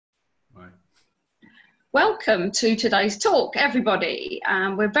Welcome to today's talk, everybody.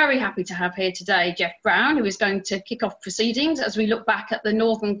 We're very happy to have here today Geoff Brown, who is going to kick off proceedings as we look back at the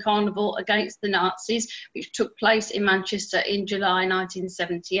Northern Carnival against the Nazis, which took place in Manchester in July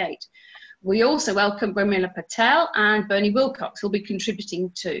 1978. We also welcome Ramila Patel and Bernie Wilcox, who will be contributing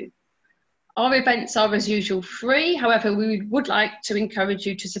too. Our events are, as usual, free. However, we would like to encourage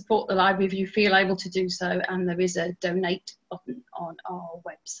you to support the library if you feel able to do so, and there is a donate button on our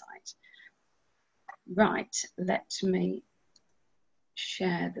website. Right, let me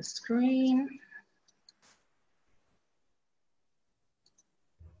share the screen.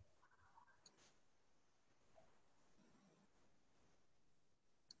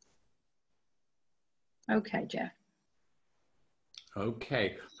 Okay, Geoff.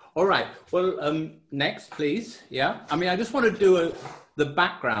 Okay, all right. Well, next, please. Yeah, I mean, I just want to do the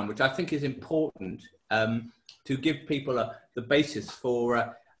background, which I think is important to give people the basis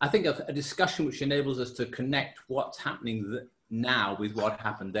for, I think, a discussion which enables us to connect what's happening now with what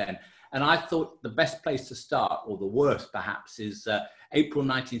happened then. And I thought the best place to start, or the worst perhaps, is April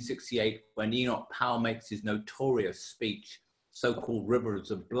 1968, when Enoch Powell makes his notorious speech, so-called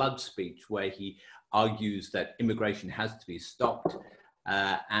Rivers of Blood speech, where he argues that immigration has to be stopped,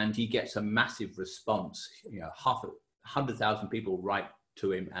 and he gets a massive response. You know, 100,000 people write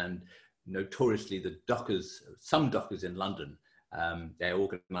to him, and notoriously the dockers, some dockers in London, they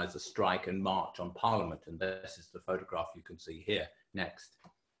organise a strike and march on Parliament, and this is the photograph you can see here. Next.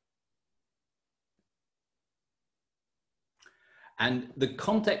 And the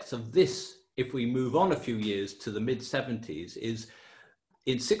context of this, if we move on a few years to the mid-70s, is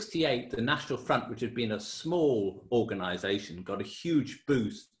in '68, the National Front, which had been a small organisation, got a huge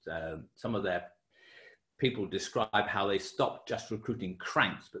boost. Some of their people describe how they stopped just recruiting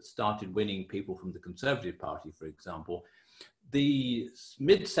cranks, but started winning people from the Conservative Party, for example. The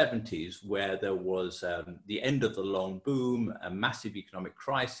mid-70s, where there was the end of the long boom, a massive economic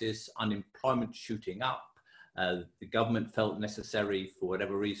crisis, unemployment shooting up, the government felt necessary, for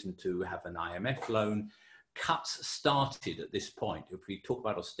whatever reason, to have an IMF loan. Cuts started at this point. If we talk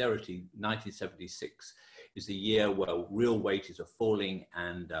about austerity, 1976 is the year where real wages are falling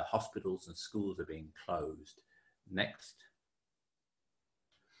and hospitals and schools are being closed. Next.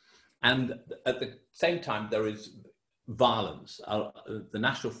 And at the same time, there is violence. The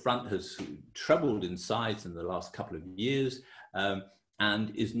National Front has trebled in size in the last couple of years,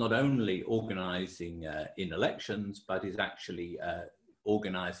 and is not only organising in elections, but is actually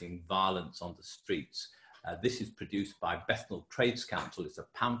organising violence on the streets. This is produced by Bethnal Trades Council. It's a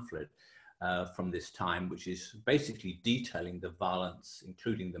pamphlet from this time, which is basically detailing the violence,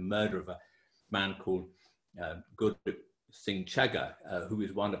 including the murder of a man called Gurdeep Singh Chagga, who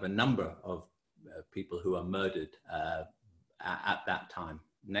is one of a number of people who are murdered at that time.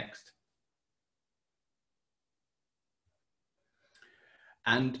 Next.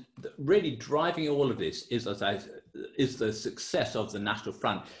 And really driving all of this is the success of the National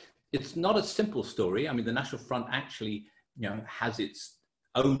Front. It's not a simple story. I mean, the National Front actually, has its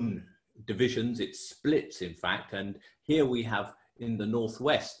own divisions, it splits, in fact. And here we have in the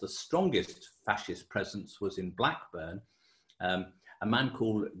Northwest, the strongest fascist presence was in Blackburn. A man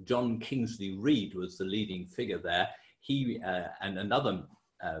called John Kingsley Reid was the leading figure there. He and another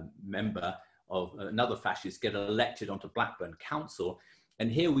member of another fascist get elected onto Blackburn Council.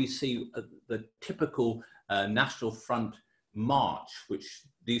 And here we see the typical National Front march, which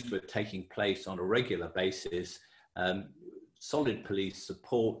these were taking place on a regular basis, solid police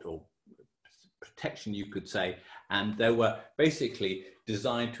support or protection, you could say, and they were basically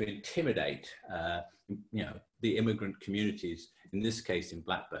designed to intimidate, the immigrant communities, in this case in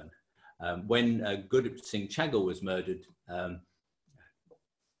Blackburn. When Gurdeep Singh Chagga was murdered,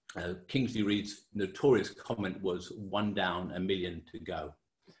 Kingsley Reid's notorious comment was, "One down, a million to go."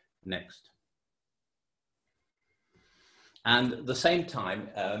 Next. And at the same time,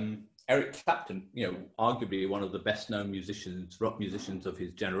 Eric Clapton, arguably one of the best known musicians, rock musicians of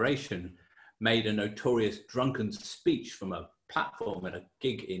his generation, made a notorious drunken speech from a platform at a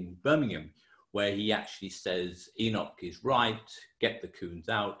gig in Birmingham, where he actually says, Enoch is right, get the coons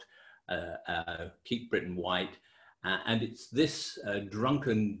out, keep Britain white. And it's this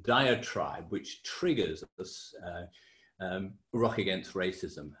drunken diatribe which triggers this rock against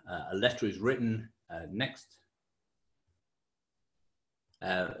racism. A letter is written, next.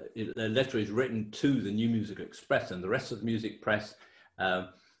 A letter is written to the New Music Express and the rest of the music press,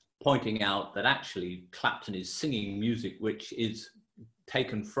 pointing out that actually Clapton is singing music which is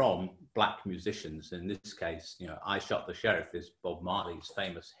taken from black musicians. In this case, I Shot the Sheriff is Bob Marley's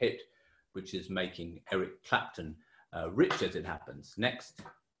famous hit, which is making Eric Clapton rich as it happens. Next.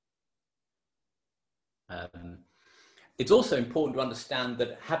 It's also important to understand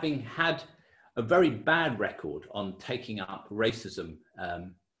that having had a very bad record on taking up racism,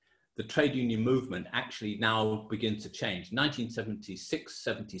 the trade union movement actually now begins to change.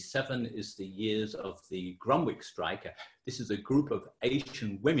 1976-77 is the years of the Grunwick strike. This is a group of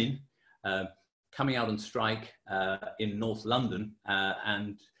Asian women coming out on strike in North London,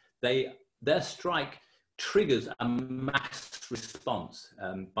 and their strike triggers a mass response.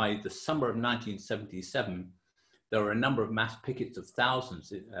 By the summer of 1977, there were a number of mass pickets of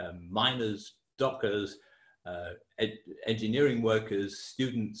thousands, miners, dockers, engineering workers,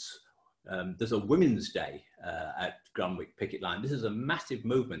 students. There's a Women's Day at Grunwick picket line. This is a massive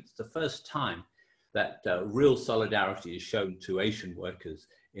movement. It's the first time that real solidarity is shown to Asian workers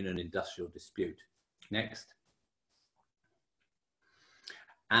in an industrial dispute. Next.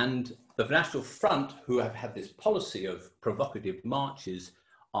 And the National Front, who have had this policy of provocative marches,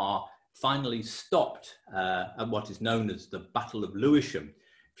 are finally stopped at what is known as the Battle of Lewisham.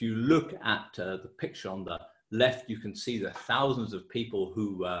 If you look at the picture on the left, you can see the thousands of people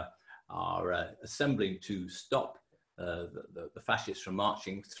who are assembling to stop the fascists from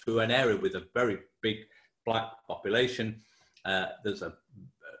marching through an area with a very big black population. There's a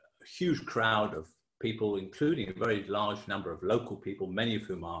huge crowd of people, including a very large number of local people, many of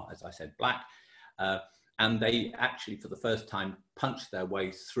whom are, as I said, black. And they actually, for the first time, punch their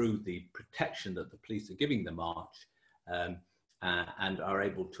way through the protection that the police are giving the march, and are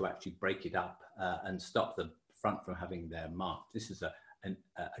able to actually break it up and stop the front from having their march. This is a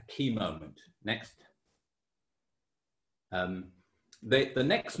key moment. Next. The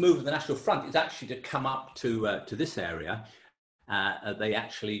next move of the National Front is actually to come up to this area. They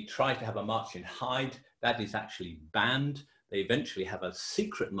actually try to have a march in Hyde. That is actually banned. They eventually have a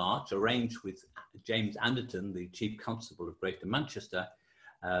secret march arranged with James Anderton, the Chief Constable of Greater Manchester,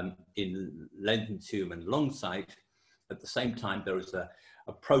 in Leamington and Longsight. At the same time, there is a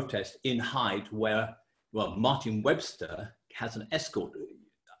protest in Hyde where, well, Martin Webster has an escort.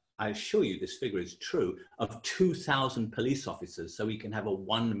 I assure you this figure is true, of 2,000 police officers, so he can have a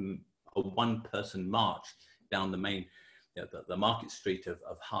one-person march down the main, the Market Street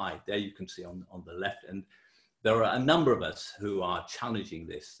of Hyde. There you can see on the left. And there are a number of us who are challenging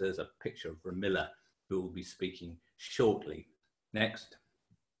this. There's a picture of Ramila, who will be speaking shortly. Next.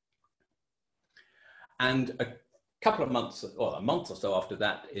 And a couple of months, or a month or so after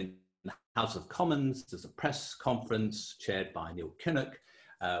that, in the House of Commons, there's a press conference chaired by Neil Kinnock,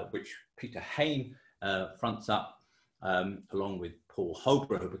 which Peter Hain fronts up, along with Paul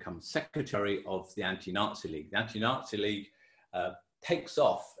Holbrook, who becomes secretary of the Anti-Nazi League. The Anti-Nazi League takes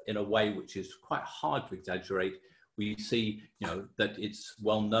off in a way which is quite hard to exaggerate. We see, that it's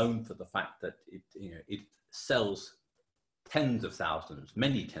well known for the fact that it sells tens of thousands,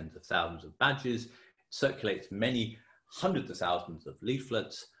 many tens of thousands of badges, circulates many hundreds of thousands of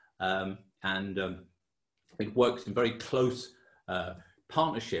leaflets, and it works in very close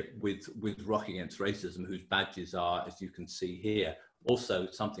partnership with Rock Against Racism, whose badges are, as you can see here, also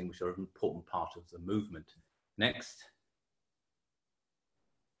something which are an important part of the movement. Next.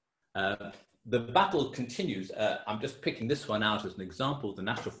 The battle continues. I'm just picking this one out as an example. The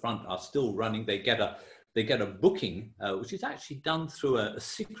National Front are still running. They get a booking, which is actually done through a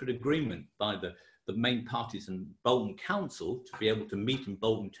secret agreement by the main parties in Bolton Council to be able to meet in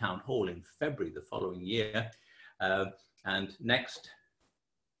Bolton Town Hall in February the following year. And next,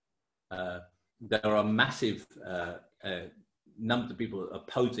 there are massive numbers of people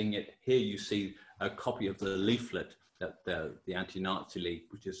opposing it. Here you see a copy of the leaflet that the Anti-Nazi League,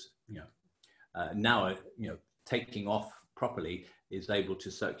 which is now taking off properly, is able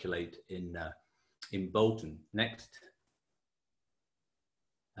to circulate in Bolton. Next.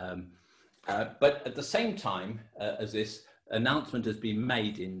 But at the same time as this announcement has been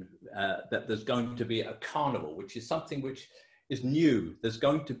made that there's going to be a carnival, which is something which is new. There's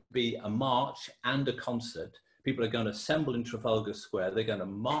going to be a march and a concert. People are going to assemble in Trafalgar Square. They're going to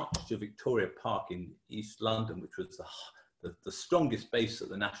march to Victoria Park in East London, which was the strongest base that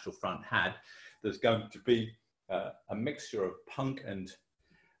the National Front had. There's going to be a mixture of punk and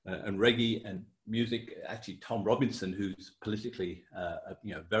reggae and music. Actually, Tom Robinson, who's politically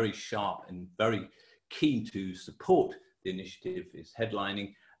very sharp and very keen to support the initiative, is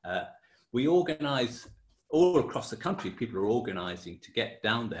headlining. We organise all across the country. People are organising to get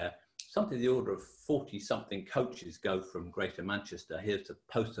down there. Something in the order of 40-something coaches go from Greater Manchester. Here's a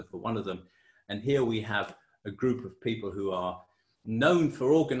poster for one of them. And here we have a group of people who are known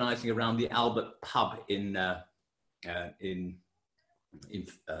for organising around the Albert Pub on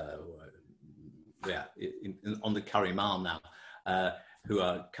the Curry Mile now. who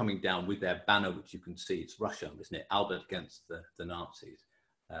are coming down with their banner, which you can see, it's Russia, isn't it? Albert against the Nazis.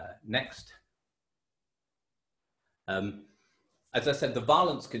 Next. As I said, the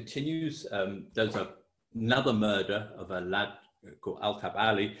violence continues. There's another murder of a lad called Altab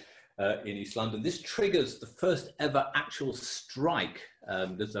Ali in East London. This triggers the first ever actual strike.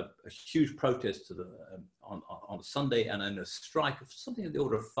 There's a huge protest to on a Sunday, and then a strike of something in the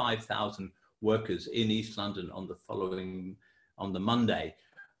order of 5,000 workers in East London on the Monday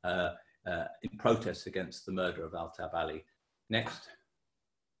in protest against the murder of Altab Ali. Next.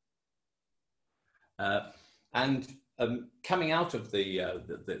 Coming out of the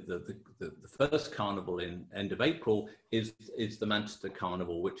first carnival in end of April is the Manchester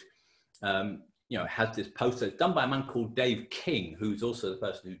Carnival, which has this poster done by a man called Dave King, who's also the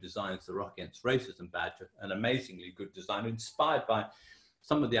person who designs the Rock Against Racism badge, an amazingly good designer, inspired by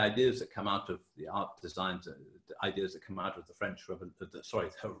some of the ideas that come out of the art designs, ideas that come out of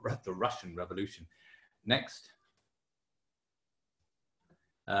the Russian Revolution. Next.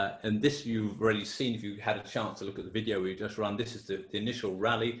 And this you've already seen if you had a chance to look at the video we just run. This is the initial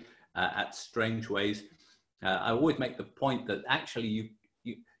rally at Strangeways. I always make the point that actually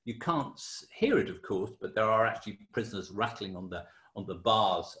you can't hear it, of course, but there are actually prisoners rattling on the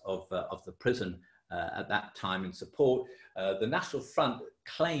bars of the prison at that time in support. The National Front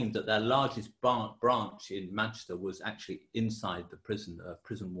claimed that their largest branch in Manchester was actually inside the prison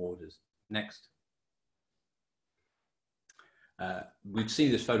warders. Next. We've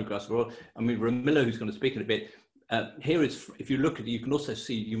seen this photograph. I mean, Ramila, who's going to speak in a bit, here is, if you look at it, you can also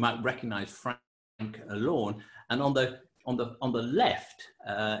see, you might recognize Frank Allaun, and on the left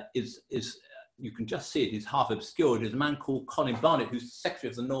is you can just see it, is half obscured, is a man called Colin Barnett, who's the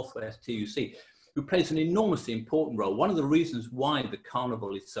Secretary of the North West TUC, who plays an enormously important role. One of the reasons why the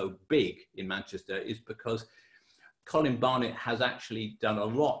carnival is so big in Manchester is because Colin Barnett has actually done a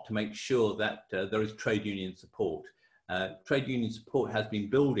lot to make sure that there is trade union support. Trade union support has been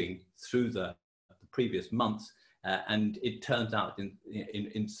building through the previous months, and it turns out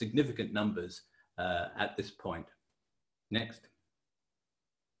in significant numbers at this point. Next.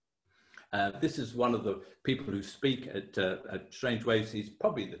 This is one of the people who speak at Strangeways. He's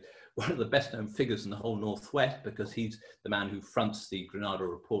probably one of the best known figures in the whole Northwest, because he's the man who fronts the Granada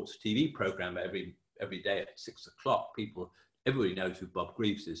Reports TV program every day at 6 o'clock. Everybody knows who Bob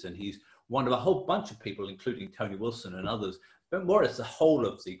Greaves is, and he's one of a whole bunch of people, including Tony Wilson and others, but more as the whole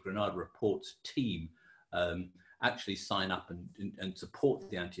of the Granada Reports team actually sign up and support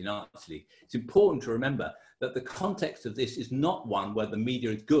the Anti-Nazi League. It's important to remember that the context of this is not one where the media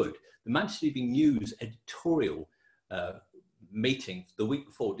is good. The Manchester Evening News editorial meeting the week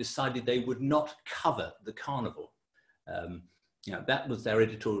before decided they would not cover the carnival. That was their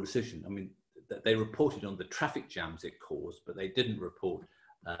editorial decision. I mean, they reported on the traffic jams it caused, but they didn't report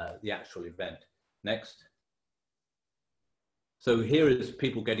the actual event. Next. So here is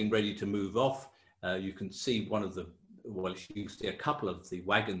people getting ready to move off. You can see you see a couple of the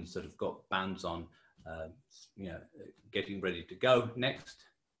wagons that have got bands on, getting ready to go. Next.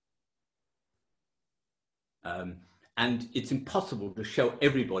 And it's impossible to show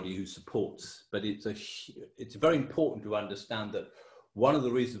everybody who supports, but it's very important to understand that one of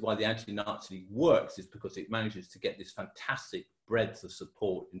the reasons why the Anti-Nazi League works is because it manages to get this fantastic breadth of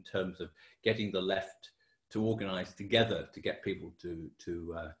support in terms of getting the left to organise together to get people to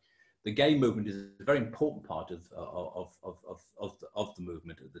the gay movement is a very important part of the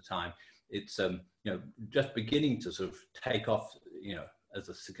movement at the time. It's just beginning to sort of take off, as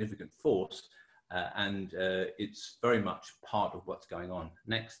a significant force, and it's very much part of what's going on.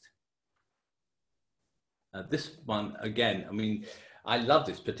 Next. This one again, I mean, I love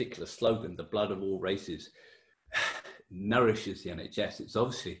this particular slogan, the blood of all races nourishes the NHS. It's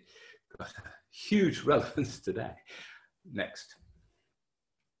obviously got a huge relevance today. Next.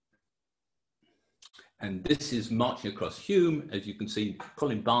 And this is marching across Hume. As you can see,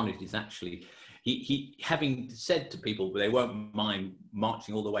 Colin Barnett is actually, he having said to people they won't mind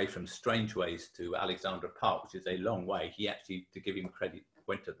marching all the way from Strangeways to Alexandra Park, which is a long way, he actually, to give him credit,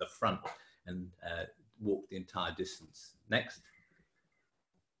 went at the front and walked the entire distance. Next.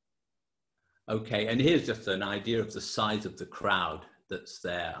 Okay, and here's just an idea of the size of the crowd that's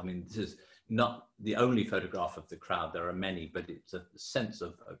there. I mean, this is not the only photograph of the crowd. There are many, but it's a sense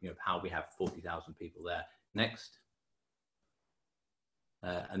of how we have 40,000 people there. Next.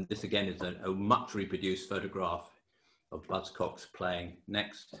 And this again is a much reproduced photograph of Buzzcocks playing.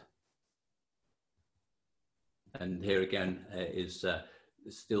 Next. And here again is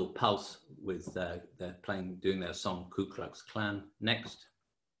Steel Pulse with they're doing their song Ku Klux Klan. Next.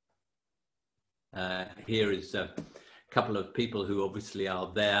 Here is couple of people who obviously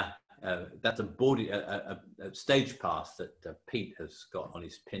are there. That's a stage pass that Pete has got on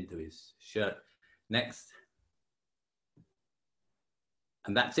his pin to his shirt. Next.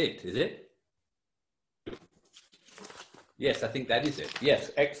 And that's it, is it? Yes, I think that is it. Yes,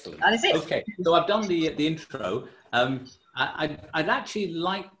 excellent. That is it. Okay, so I've done the intro. I'd actually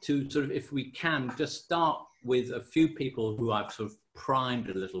like to sort of, if we can, just start with a few people who I've sort of primed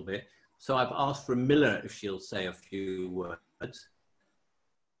a little bit. So I've asked Ramila if she'll say a few words.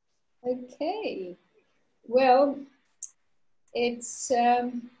 Okay. Well, it's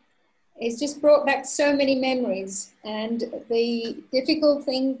just brought back so many memories, and the difficult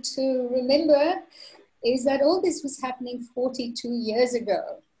thing to remember is that all this was happening 42 years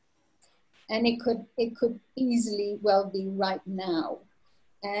ago, and it could easily well be right now.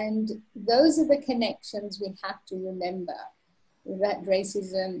 And those are the connections we have to remember, that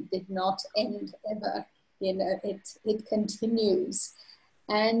racism did not end ever, you know, it continues.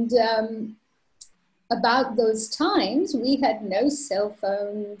 And about those times, we had no cell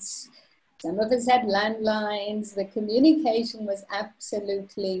phones, some of us had landlines, the communication was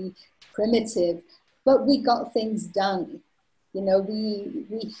absolutely primitive. But we got things done. You know,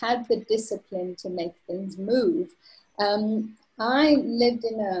 we had the discipline to make things move. I lived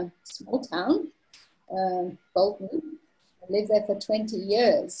in a small town, Bolton. I lived there for 20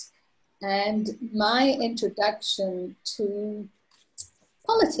 years. And my introduction to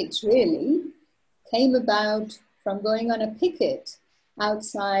politics really came about from going on a picket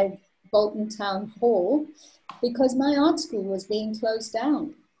outside Bolton Town Hall because my art school was being closed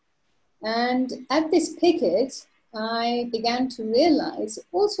down. And at this picket, I began to realize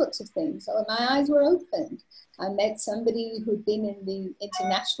all sorts of things. So my eyes were opened. I met somebody who'd been in the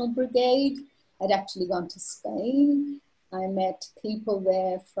International Brigade. I'd actually gone to Spain. I met people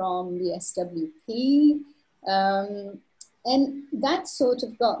there from the SWP. And that sort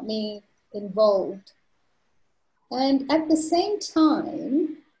of got me involved. And at the same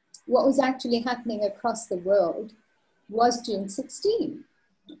time, what was actually happening across the world was June 16.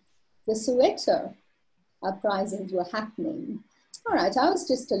 The Soweto uprisings were happening. All right, I was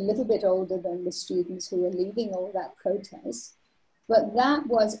just a little bit older than the students who were leading all that protest, but that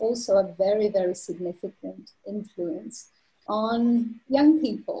was also a very, very significant influence on young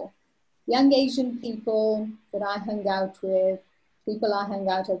people, young Asian people that I hung out with, people I hung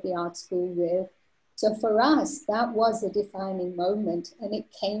out at the art school with. So for us, that was a defining moment, and it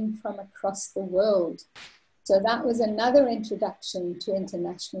came from across the world. So that was another introduction to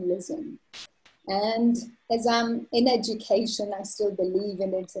internationalism. And as I'm in education, I still believe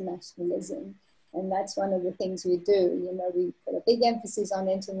in internationalism. And that's one of the things we do. You know, we put a big emphasis on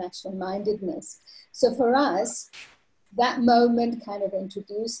international mindedness. So for us, that moment kind of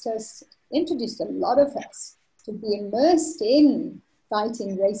introduced a lot of us to be immersed in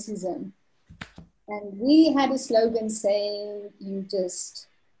fighting racism. And we had a slogan saying, you just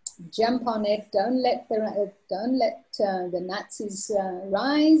jump on it, don't let the Nazis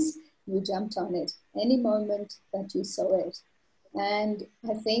rise, you jumped on it any moment that you saw it. And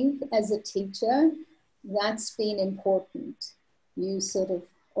I think as a teacher, that's been important. You sort of,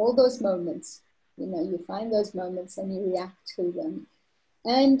 all those moments, you know, you find those moments and you react to them.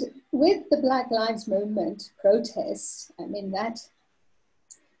 And with the Black Lives Movement protests, I mean, that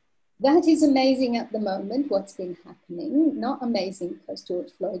is amazing at the moment, what's been happening. Not amazing because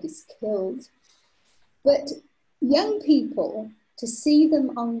George Floyd is killed, but young people, to see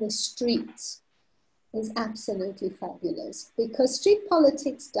them on the streets is absolutely fabulous, because street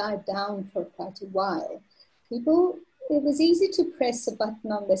politics died down for quite a while. People, it was easy to press a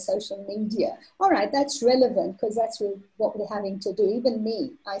button on their social media. All right, that's relevant because that's what we're having to do. Even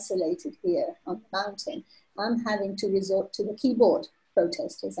me, isolated here on the mountain, I'm having to resort to the keyboard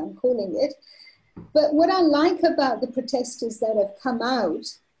protest, as I'm calling it. But what I like about the protesters that have come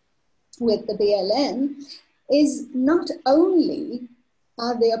out with the BLM is not only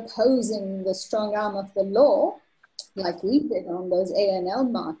are they opposing the strong arm of the law, like we did on those ANL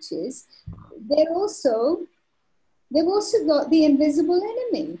marches, they've also got the invisible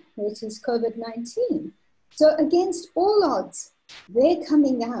enemy, which is COVID-19. So against all odds, they're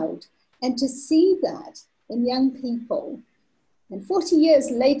coming out, and to see that in young people, and 40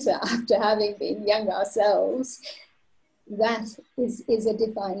 years later, after having been young ourselves, that is a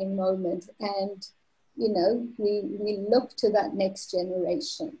defining moment. And, you know, we look to that next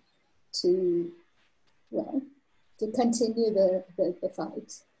generation to, well, to continue the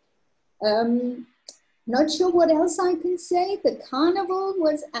fight. Not sure what else I can say. The carnival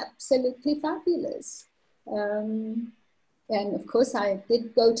was absolutely fabulous. And of course, I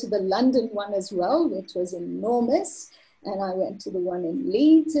did go to the London one as well, which was enormous. and I went to the one in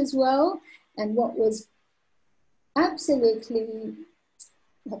Leeds as well. And what was absolutely,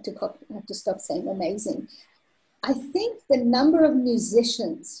 I have to stop saying amazing, I think the number of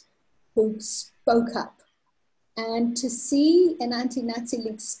musicians who spoke up, and to see an anti-Nazi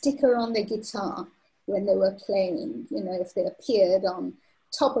League sticker on the guitar when they were playing, you know, if they appeared on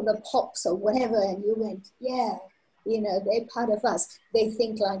Top of the Pops or whatever, and you went, yeah, you know, they're part of us, they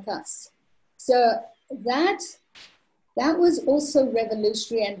think like us. So that was also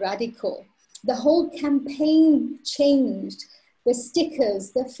revolutionary and radical. The whole campaign changed. The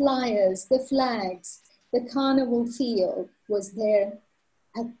stickers, the flyers, the flags, the carnival feel was there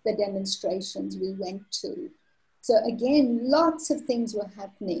at the demonstrations we went to. So again, lots of things were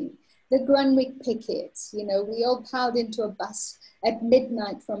happening. The Grunwick pickets, you know, we all piled into a bus at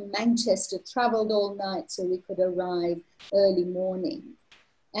midnight from Manchester, traveled all night so we could arrive early morning.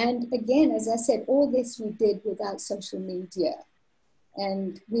 And again, as I said, all this we did without social media.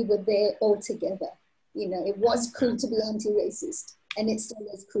 And we were there all together. You know, it was cool to be anti-racist, and it still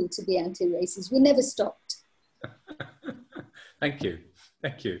is cool to be anti-racist. We never stopped. Thank you.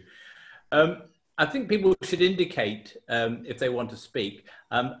 Thank you. I think people should indicate if they want to speak.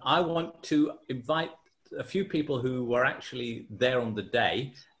 I want to invite a few people who were actually there on the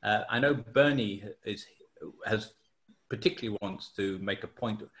day. I know Bernie has particularly wants to make a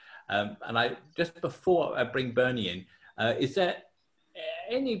point. And I just before I bring Bernie in, is there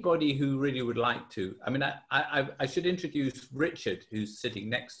anybody who really would like to? I mean, I should introduce Richard, who's sitting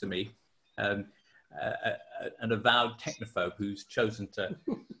next to me, an avowed technophobe who's chosen to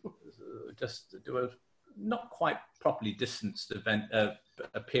just do a not quite properly distanced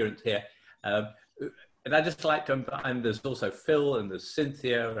appearance here. And I'd just like to, and there's also Phil and there's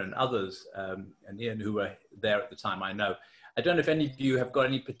Cynthia and others, and Ian, who were there at the time, I know. I don't know if any of you have got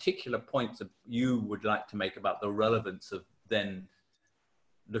any particular points that you would like to make about the relevance of then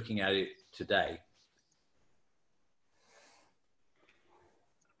looking at it today.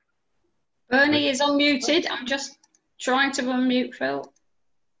 Bernie is unmuted. I'm just trying to unmute Phil.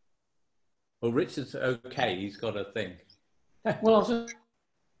 Well, Richard's okay. He's got a thing. Well, I'll just...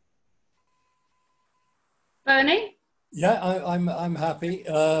 Bernie? Yeah, I'm happy.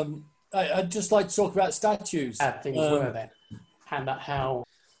 I'd just like to talk about statues. Bad things were then, and how,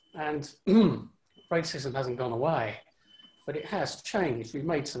 and racism hasn't gone away, but it has changed. We've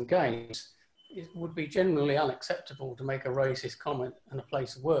made some gains. It would be generally unacceptable to make a racist comment in a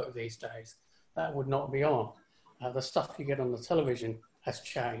place of work these days. That would not be on. The stuff you get on the television has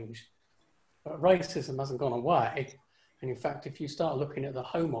changed, but racism hasn't gone away. And in fact, if you start looking at the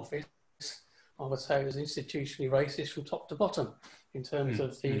Home Office, I would say it was institutionally racist from top to bottom in terms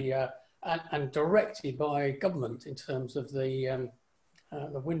of the, and directed by government in terms of the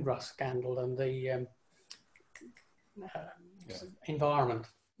Windrush scandal and the environment.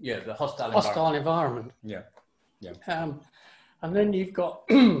 Yeah, the hostile environment. Yeah, yeah. And then you've got,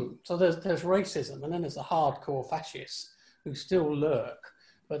 so there's racism, and then there's the hardcore fascists who still lurk,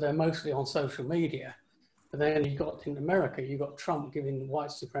 but they're mostly on social media. But then you've got, in America, you've got Trump giving white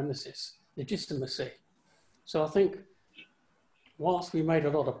supremacists legitimacy. So I think whilst we made a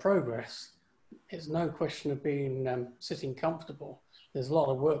lot of progress, it's no question of being sitting comfortable. There's a lot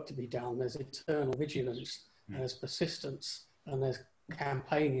of work to be done. There's eternal vigilance, and there's persistence, and there's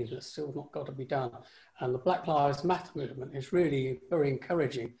campaigning that's still not got to be done. And the Black Lives Matter movement is really very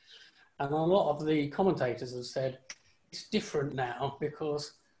encouraging. And a lot of the commentators have said it's different now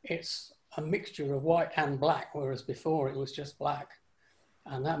because it's a mixture of white and black, whereas before it was just black.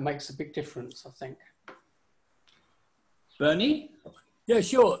 And that makes a big difference, I think. Bernie? Yeah,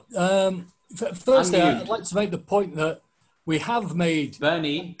 sure. Firstly, I'd like to make the point that we have made...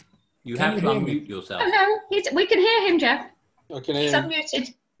 Bernie, you have to unmute yourself. Oh, no, we can hear him, Geoff. He's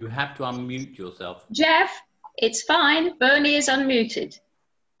unmuted. You have to unmute yourself. Geoff, it's fine. Bernie is unmuted.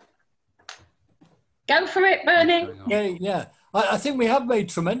 Go for it, Bernie. Yeah. I think we have made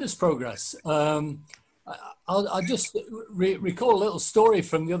tremendous progress. I'll just recall a little story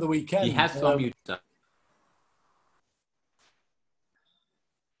from the other weekend. He has to unmute himself.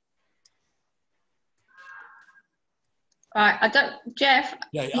 Right, I don't, Geoff.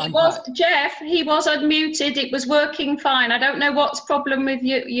 Yeah, Geoff, he was unmuted. It was working fine. I don't know what's problem with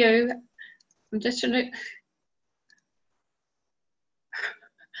you. I'm just trying to.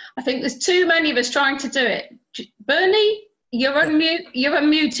 I think there's too many of us trying to do it. Bernie, you're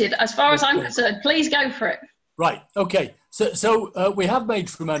unmuted. As far as I'm concerned, please go for it. Right. Okay. So we have made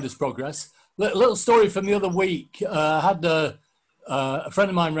tremendous progress. Little story from the other week. I had a friend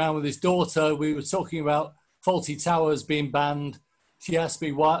of mine round with his daughter. We were talking about Faulty Towers being banned. She asked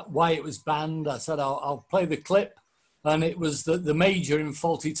me why it was banned. I said, I'll play the clip. and it was the Major in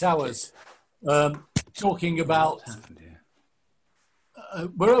Fawlty Towers talking about...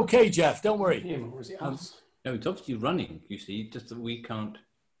 we're okay, Geoff, don't worry. Him, or is it us? No, it's obviously running, you see, just that we can't...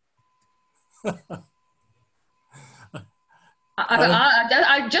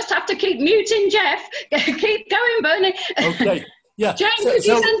 I just have to keep muting Geoff. Keep going, Bernie. Okay, yeah. Jane, could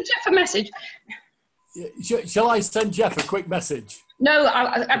you send Geoff a message? Shall I send Geoff a quick message? No,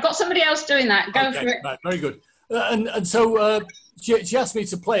 I've got somebody else doing that. Go for it. Right, very good. And so she asked me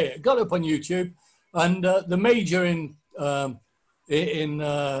to play it. Got it up on YouTube, and the Major in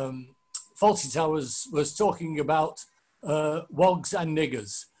Fawlty Towers was talking about wogs and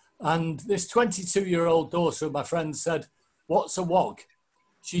niggers. And this 22-year-old daughter of my friend said, "What's a wog?"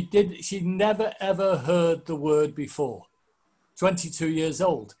 She'd never ever heard the word before. 22 years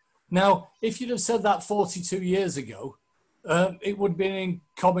old. Now, if you'd have said that 42 years ago, it would have been in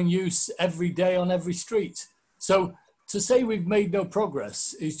common use every day on every street. So to say we've made no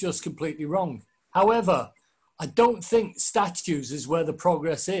progress is just completely wrong. However, I don't think statues is where the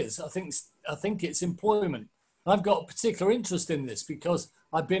progress is. I think it's employment. I've got a particular interest in this because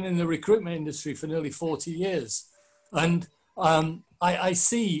I've been in the recruitment industry for nearly 40 years. And I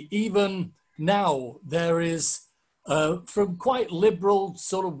see even now there is, from quite liberal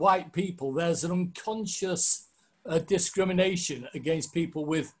sort of white people, there's an unconscious discrimination against people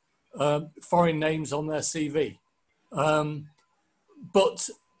with foreign names on their CV. But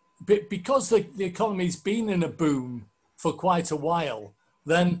because the economy's been in a boom for quite a while,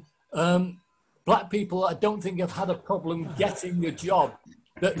 then black people, I don't think, have had a problem getting a job.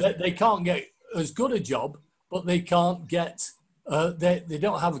 They can't get as good a job, but they can't get, they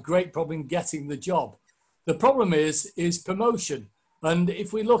don't have a great problem getting the job. The problem is promotion. And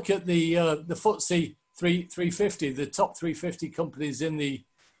if we look at the FTSE 350, the top 350 companies in the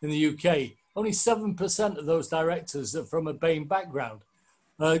UK, only 7% of those directors are from a BAME background.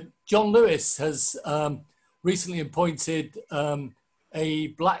 John Lewis has recently appointed a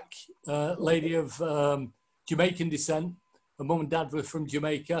black lady of Jamaican descent. Her mum and dad were from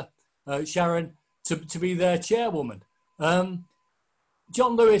Jamaica, Sharon, to be their chairwoman.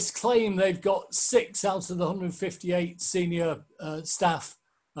 John Lewis claimed they've got 6 out of the 158 senior staff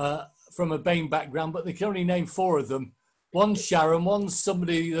from a BAME background, but they can only name 4 of them. One's Sharon, one's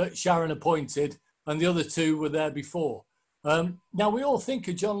somebody that Sharon appointed, and the other 2 were there before. Now, we all think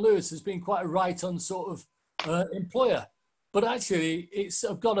of John Lewis as being quite a right-on sort of employer, but actually it's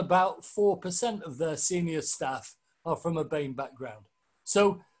got about 4% of their senior staff are from a BAME background.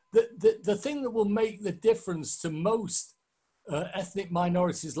 So the thing that will make the difference to most ethnic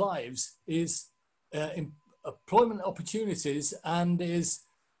minorities' lives is employment opportunities and is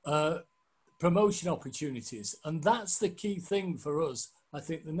promotion opportunities. And that's the key thing for us. I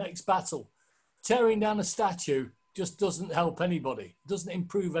think the next battle, tearing down a statue just doesn't help anybody, doesn't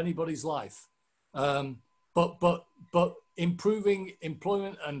improve anybody's life. But improving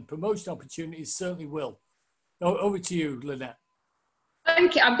employment and promotion opportunities certainly will. Over to you, Lynette.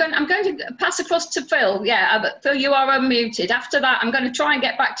 Thank you. I'm going to pass across to Phil. Yeah, but Phil, you are unmuted. After that, I'm going to try and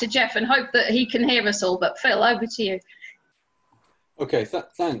get back to Geoff and hope that he can hear us all. But Phil, over to you. Okay,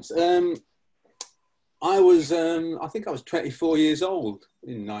 thanks. I think I was 24 years old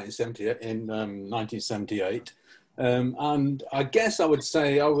in 1978. And I guess I would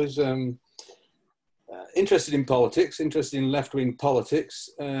say I was interested in politics, interested in left-wing politics,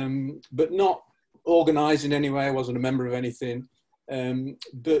 but not organised in any way. I wasn't a member of anything.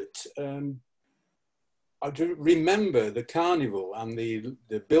 But I do remember the carnival and the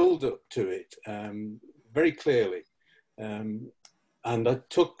build-up to it very clearly. And I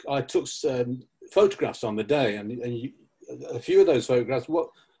took photographs on the day, and a few of those photographs,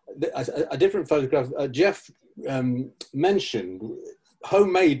 a different photograph, Geoff mentioned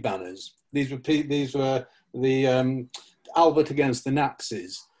homemade banners. These were the Albert against the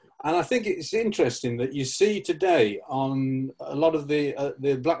Nazis. And I think it's interesting that you see today on a lot of the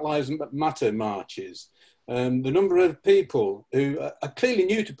Black Lives Matter marches, the number of people who are clearly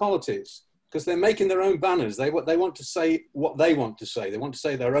new to politics because they're making their own banners. They want to say what they want to say. They want to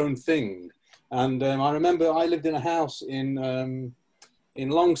say their own thing. And I remember I lived in a house in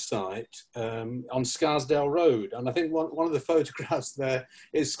Longsight on Scarsdale Road. And I think one of the photographs there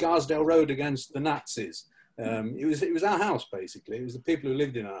is Scarsdale Road against the Nazis. It was our house, basically. It was the people who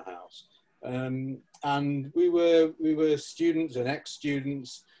lived in our house. And we were students and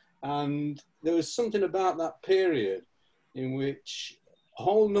ex-students. And there was something about that period in which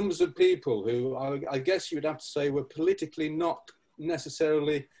whole numbers of people who I guess you would have to say were politically not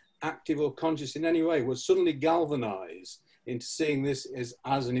necessarily active or conscious in any way were suddenly galvanized into seeing this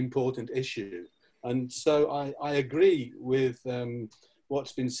as an important issue. And so I agree with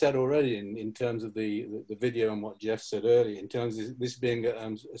what's been said already in terms of the video and what Geoff said earlier, in terms of this being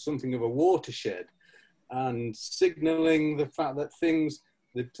something of a watershed and signalling the fact that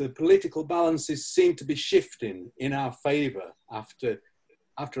the political balances seem to be shifting in our favour after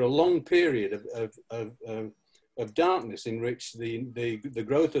a long period of darkness in which the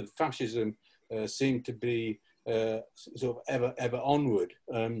growth of fascism seemed to be sort of ever onward.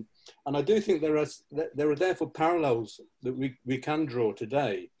 And I do think there are therefore parallels that we can draw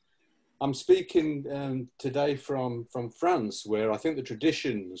today. I'm speaking today from France, where I think the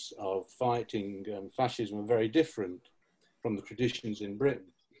traditions of fighting fascism are very different from the traditions in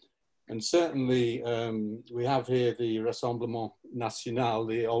Britain. And certainly we have here the Rassemblement National,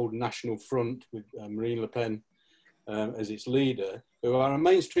 the old National Front with Marine Le Pen as its leader, who are a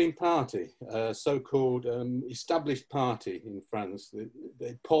mainstream party, a so-called established party in France.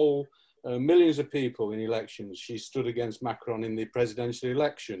 They poll millions of people in elections. She stood against Macron in the presidential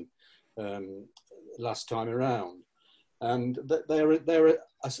election last time around. And they're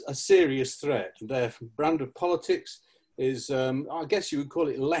a serious threat. Their brand of politics is, I guess you would call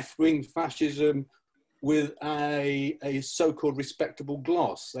it left-wing fascism with a so-called respectable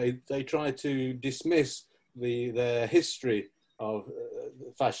gloss. They try to dismiss their history of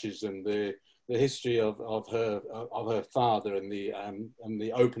fascism, the history of her father, and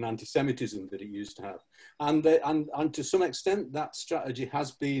the open anti-Semitism that it used to have, and to some extent that strategy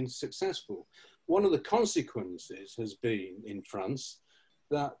has been successful. One of the consequences has been in France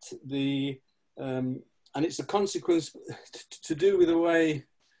that and it's a consequence to do with the way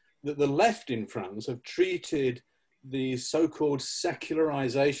that the left in France have treated the so-called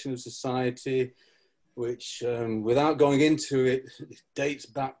secularization of society, which, without going into it, dates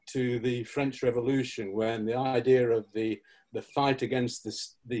back to the French Revolution, when the idea of the fight against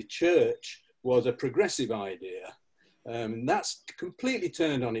the church was a progressive idea. That's completely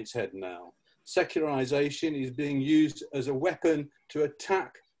turned on its head now. Secularization is being used as a weapon to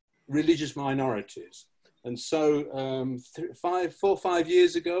attack religious minorities. And so 4 or 5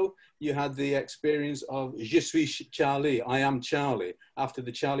 years ago, you had the experience of Je suis Charlie, I am Charlie, after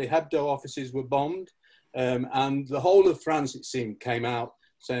the Charlie Hebdo offices were bombed. And the whole of France, it seemed, came out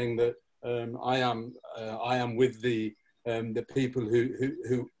saying that I am with the people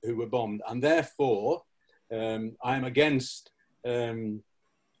who were bombed, and therefore I am against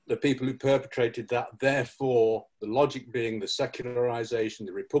the people who perpetrated that. Therefore, the logic being the secularization,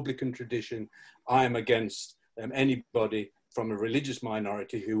 the Republican tradition, I am against anybody from a religious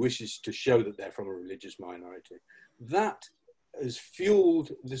minority who wishes to show that they're from a religious minority. That has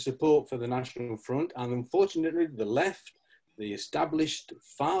fueled the support for the National Front, and unfortunately the left, the established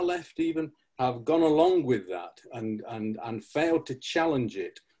far left even, have gone along with that and failed to challenge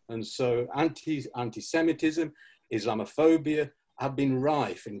it. And so anti-Semitism, Islamophobia have been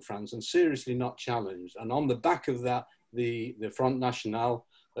rife in France and seriously not challenged. And on the back of that, the Front National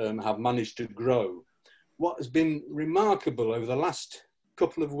have managed to grow. What has been remarkable over the last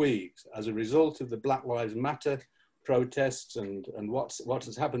couple of weeks as a result of the Black Lives Matter protests and what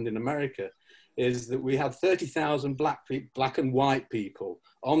has happened in America is that we had 30,000 black and white people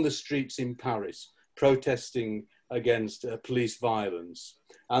on the streets in Paris protesting against police violence.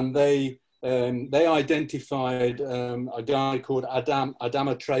 And they identified a guy called Adama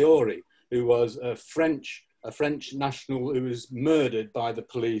Traoré, who was a French national who was murdered by the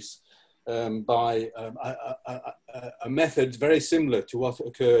police by a method very similar to what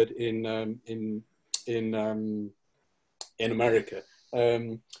occurred in America,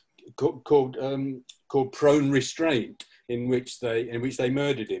 called prone restraint, in which they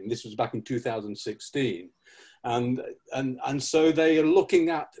murdered him. This was back in 2016. And so they are looking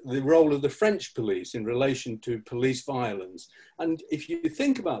at the role of the French police in relation to police violence. And if you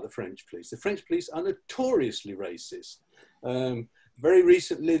think about the French police are notoriously racist. Very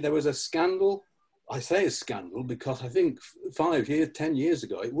recently, there was a scandal. I say a scandal because I think 10 years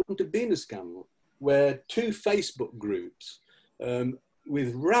ago, it wouldn't have been a scandal, where 2 Facebook groups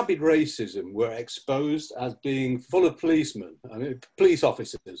with rabid racism were exposed as being full of policemen, police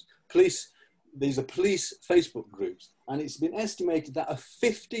officers, these are police Facebook groups. And it's been estimated that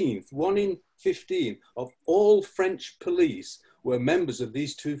 1 in 15 of all French police were members of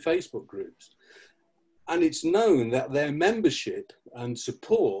these 2 Facebook groups. And it's known that their membership and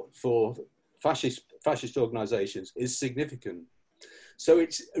support for fascist organizations is significant. So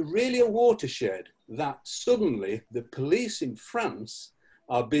it's really a watershed that suddenly the police in France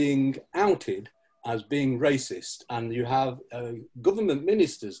are being outed as being racist. And you have government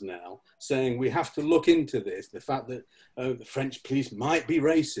ministers now saying we have to look into this, the fact that the French police might be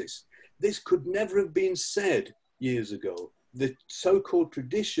racist. this could never have been said years ago. The so-called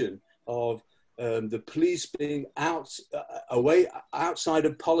tradition of the police being outside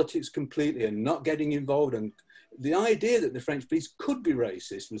of politics completely and not getting involved, and the idea that the French police could be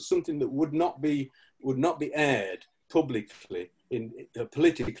racist was something that would not be aired publicly,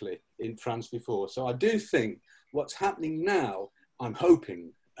 politically in France before. So I do think what's happening now, I'm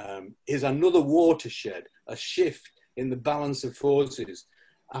hoping, is another watershed, a shift in the balance of forces.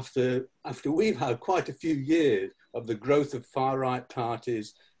 After we've had quite a few years of the growth of far-right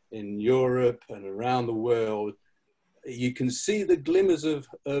parties in Europe and around the world, you can see the glimmers of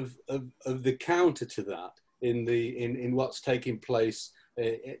the counter to that in what's taking place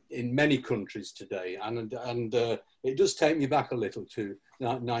in many countries today, and it does take me back a little to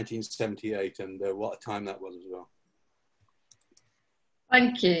 1978 and what a time that was as well.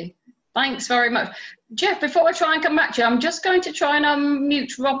 Thank you. Thanks very much. Geoff, before I try and come back to you, I'm just going to try and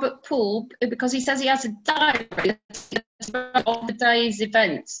unmute Robert Poole because he says he has a diary of the day's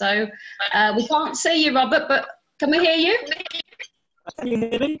event. So we can't see you, Robert, but can we hear you? Can you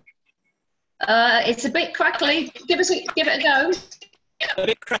hear me? It's a bit crackly. Give it a go. A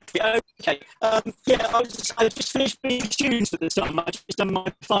bit crackly. Okay. Yeah, I just finished being students at the time. I just done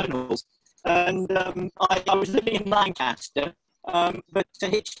my finals, and I was living in Lancaster. But to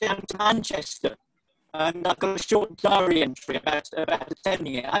hitch down to Manchester, and I've got a short diary entry about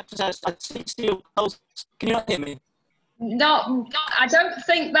attending it. I'd see Steel Pulse. Can you not hear me? No, I don't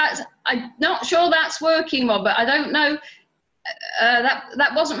think that's. I'm not sure that's working, Robert. I don't know.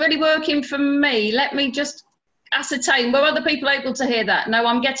 That wasn't really working for me. Let me just ascertain. Were other people able to hear that? No,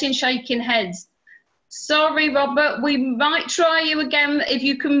 I'm getting shaking heads. Sorry, Robert. We might try you again if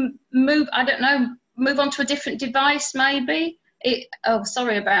you can move. I don't know. Move on to a different device, maybe. Oh,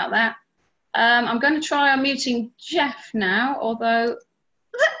 sorry about that. I'm going to try unmuting Geoff now, although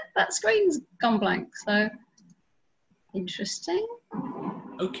that screen's gone blank, so interesting.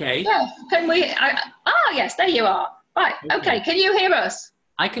 Okay. Geoff, can we, yes, there you are. Right, okay, can you hear us?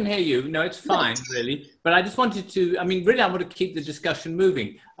 I can hear you. No, it's fine, really. But I just wanted to, I mean, really, I want to keep the discussion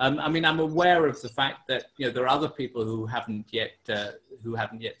moving. I mean, I'm aware of the fact that, you know, there are other people who haven't yet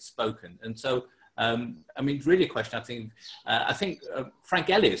spoken. And so, I mean, really a question, I think Frank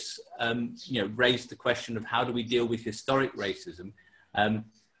Ellis, you know, raised the question of how do we deal with historic racism,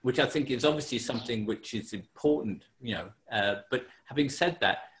 which I think is obviously something which is important, you know, but having said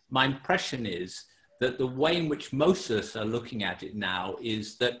that, my impression is that the way in which most of us are looking at it now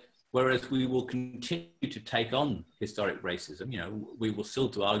is that whereas we will continue to take on historic racism, you know, we will still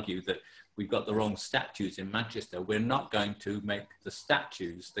to argue that we've got the wrong statues in Manchester, we're not going to make the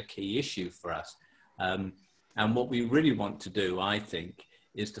statues the key issue for us. And what we really want to do, I think,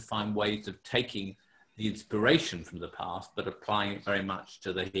 is to find ways of taking the inspiration from the past, but applying it very much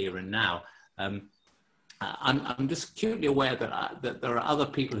to the here and now. I'm just acutely aware that there are other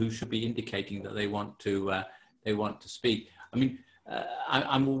people who should be indicating that they want to speak. I mean,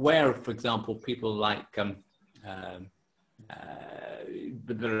 I'm aware of, for example, people like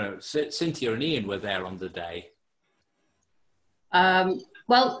Cynthia and Ian were there on the day.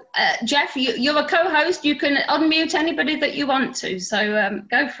 Well, Geoff, you're a co-host. You can unmute anybody that you want to. So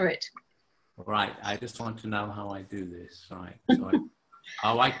go for it. Right. I just want to know how I do this. Right. So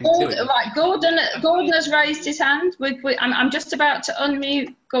I can do it. Right. Gordon has raised his hand. I'm just about to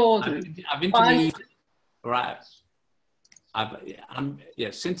unmute Gordon. I've interviewed. Right.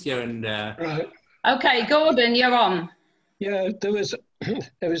 Yeah, Cynthia and. Right. Okay, Gordon, you're on. Yeah, it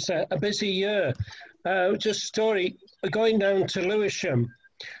was a busy year. Just a story. Going down to Lewisham,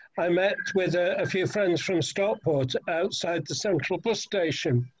 I met with a few friends from Stockport outside the central bus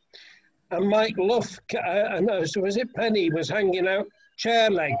station. And Mike Luff, was it Penny, was hanging out chair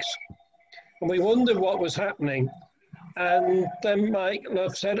legs. And we wondered what was happening. And then Mike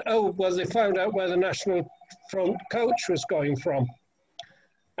Luff said, oh, well, they found out where the National Front coach was going from.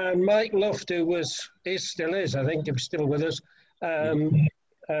 And Mike Luff, who still is, I think, if he's still with us, an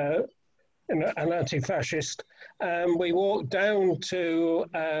anti-fascist. We walked down to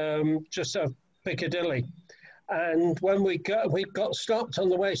just off Piccadilly, and when we got stopped on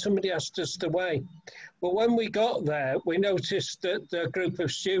the way, somebody asked us the way. But when we got there, we noticed that the group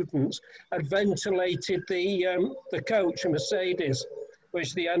of students had ventilated the coach, a Mercedes,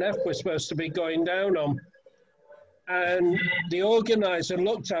 which the NF was supposed to be going down on. And the organiser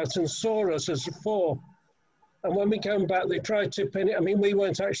looked out and saw us as a four. And when we came back, they tried to pin it. I mean, we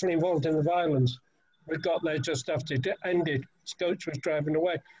weren't actually involved in the violence. We got there just after it ended. His coach was driving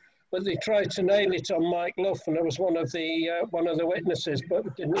away. But they tried to nail it on Mike Luff, and it was one of the witnesses,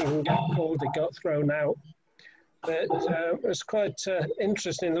 but didn't even get called. It got thrown out. It was quite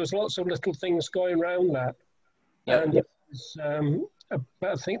interesting. There was lots of little things going around that. Yep. And it was,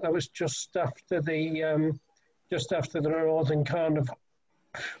 I think that was just after the Northern Carnival.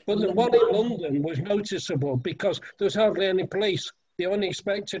 But the one in London was noticeable because there was hardly any police. They only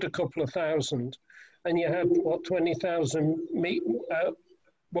expected a couple of thousand, and you had, what, 20,000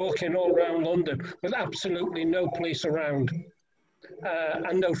 walking all around London with absolutely no police around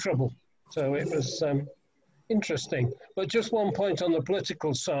and no trouble. So it was interesting. But just one point on the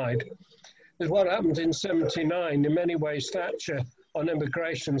political side is what happened in '79. In many ways, Thatcher on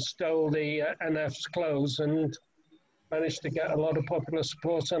immigration stole the NF's clothes and managed to get a lot of popular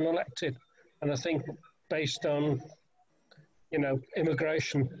support and elected. And I think based on, you know,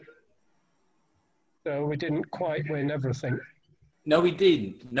 immigration. So we didn't quite win everything. No, we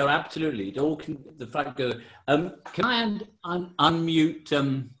didn't. No, absolutely. It all the fact go. Can I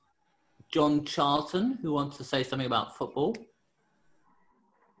unmute John Charlton, who wants to say something about football?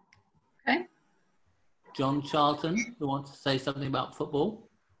 Okay. John Charlton, who wants to say something about football?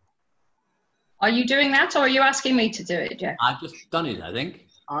 Are you doing that, or are you asking me to do it, Geoff? I've just done it, I think.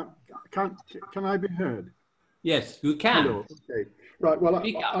 Can I be heard? Yes, you can. Hello. Okay. Right. Well,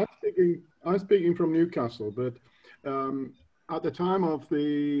 I'm speaking from Newcastle, but at the time of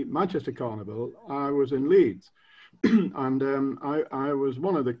the Manchester Carnival, I was in Leeds, and I was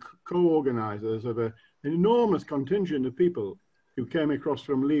one of the co-organisers of an enormous contingent of people who came across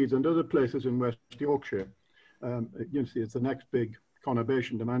from Leeds and other places in West Yorkshire. You see, it's the next big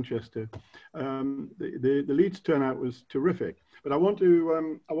conurbation to Manchester. The Leeds turnout was terrific, but I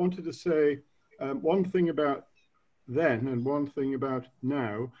wanted to say one thing about then and one thing about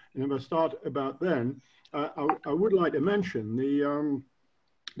now. And if I start about then, I would like to mention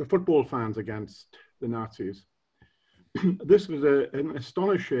the football fans against the Nazis. This was an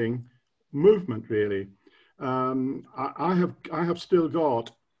astonishing movement, really. I have still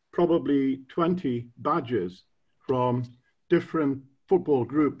got probably 20 badges from different football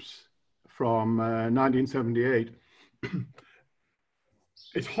groups from 1978.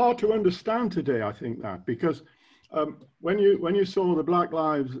 It's hard to understand today, I think, that because when you saw the Black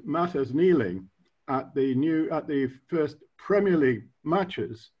Lives Matters kneeling at the first Premier League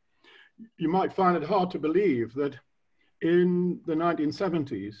matches, you might find it hard to believe that in the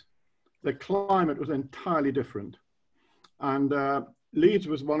 1970s the climate was entirely different, and Leeds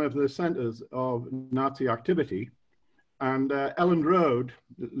was one of the centres of Nazi activity, and Elland Road,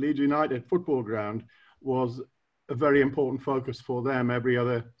 Leeds United football ground, was a very important focus for them every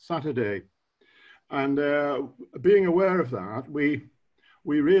other Saturday. And being aware of that, we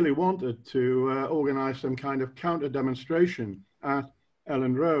really wanted to organise some kind of counter demonstration at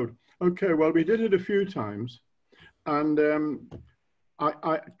Elland Road. Okay, well, we did it a few times, and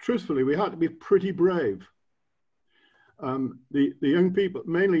truthfully, we had to be pretty brave. The young people,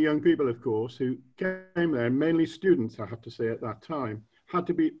 mainly young people, of course, who came there, mainly students, I have to say, at that time, had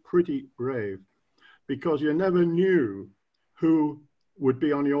to be pretty brave, because you never knew who would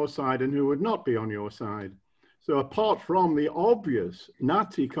be on your side and who would not be on your side. So apart from the obvious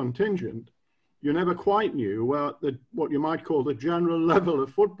Nazi contingent, you never quite knew what you might call the general level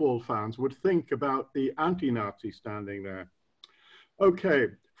of football fans would think about the anti-Nazi standing there. Okay,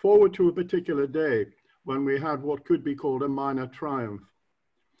 forward to a particular day when we had what could be called a minor triumph.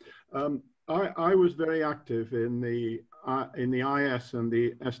 I was very active in the IS and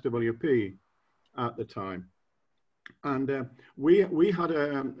the SWP at the time. And we had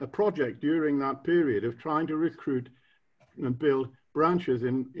a project during that period of trying to recruit and build branches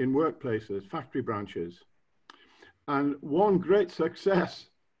in workplaces, factory branches. And one great success,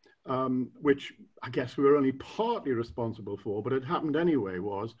 which I guess we were only partly responsible for, but it happened anyway,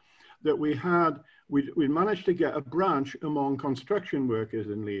 was that we managed to get a branch among construction workers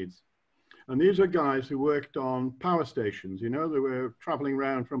in Leeds. And these are guys who worked on power stations, you know, they were traveling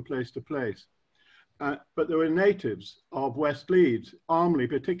around from place to place. But they were natives of West Leeds, Armley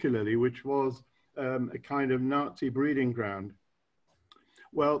particularly, which was a kind of Nazi breeding ground.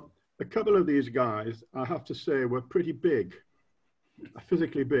 Well, a couple of these guys, I have to say, were pretty big,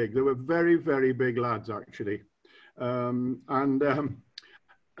 physically big. They were very, very big lads, actually. They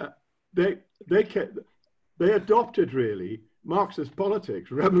adopted, really, Marxist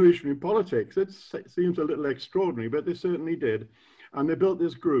politics, revolutionary politics. It seems a little extraordinary, but they certainly did. And they built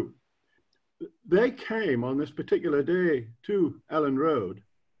this group. They came on this particular day to Elland Road,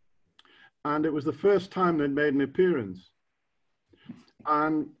 and it was the first time they'd made an appearance.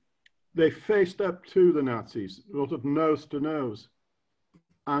 And they faced up to the Nazis, sort of nose to nose.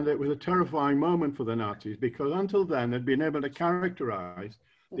 And it was a terrifying moment for the Nazis, because until then they'd been able to characterize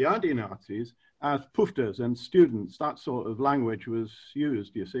the anti-Nazis as pufters and students. That sort of language was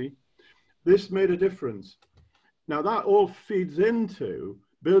used, you see. This made a difference. Now that all feeds into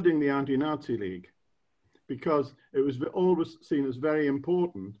building the Anti-Nazi League, because it was always seen as very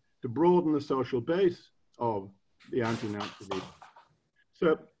important to broaden the social base of the Anti-Nazi League.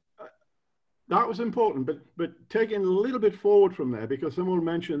 So that was important, but taking a little bit forward from there, because someone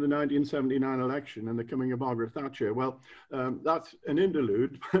mentioned the 1979 election and the coming of Margaret Thatcher. Well, that's an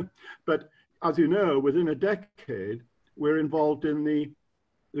interlude, but as you know, within a decade, we're involved in the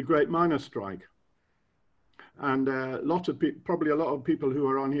Great Miners' Strike. And probably a lot of people who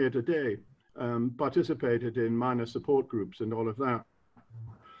are on here today participated in miner support groups and all of that.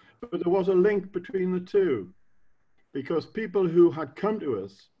 But there was a link between the two, because people who had come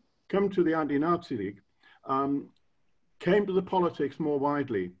to the Anti-Nazi League, came to the politics more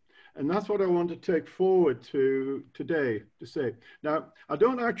widely. And that's what I want to take forward to today to say. Now, I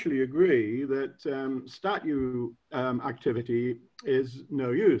don't actually agree that statue activity is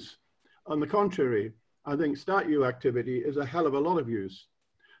no use. On the contrary, I think statue activity is a hell of a lot of use,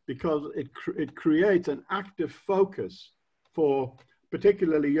 because it creates an active focus for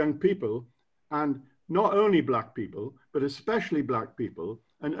particularly young people, and not only black people, but especially black people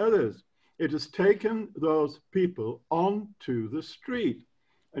and others. It has taken those people onto the street.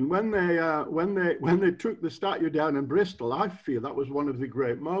 And when they took the statue down in Bristol, I feel that was one of the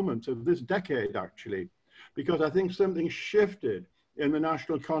great moments of this decade, actually, because I think something shifted in the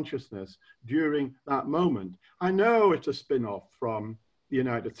national consciousness during that moment. I know it's a spin-off from the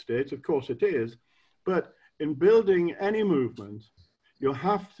United States, of course it is, but in building any movement, you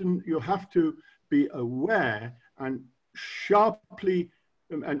have to be aware and sharply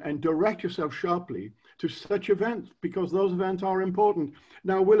and direct yourself sharply to such events, because those events are important.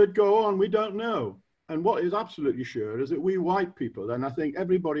 Now, will it go on? We don't know. And what is absolutely sure is that we white people, and I think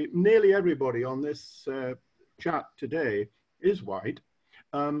everybody, nearly everybody on this chat today is white.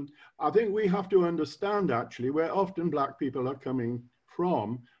 I think we have to understand actually where often black people are coming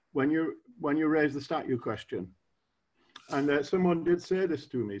from when you raise the statue question. And someone did say this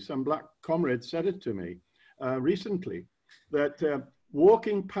to me, some black comrade said it to me recently, that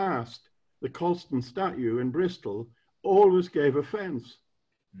walking past the Colston statue in Bristol always gave offense.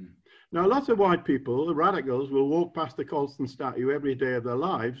 Mm. Now, lots of white people, the radicals, will walk past the Colston statue every day of their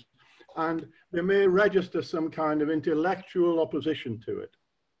lives, and they may register some kind of intellectual opposition to it.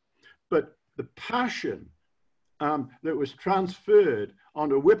 But the passion that was transferred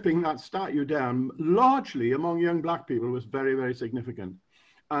onto whipping that statue down, largely among young black people, was very, very significant.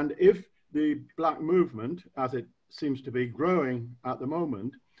 And if the black movement, as it seems to be growing at the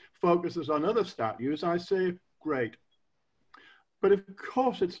moment, focuses on other statues, I say, great. But of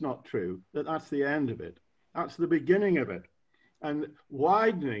course it's not true that that's the end of it. That's the beginning of it. And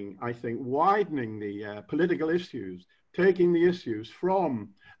widening, I think, widening the political issues, taking the issues from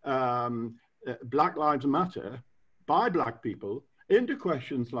Black Lives Matter by black people into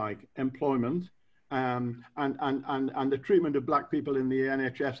questions like employment and the treatment of black people in the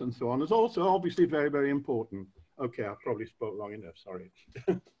NHS and so on is also obviously very, very important. Okay, I probably spoke long enough, sorry.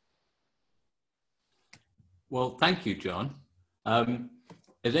 Well, thank you, John.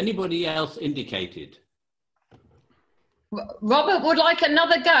 Has anybody else indicated? Robert would like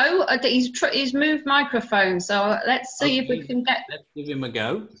another go. He's moved microphone, so let's see if we can get... Let's give him a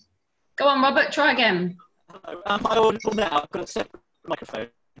go. Go on, Robert, try again. Hello, am I audible now? I've got a separate microphone.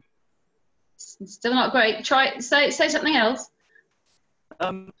 Still not great. Say something else.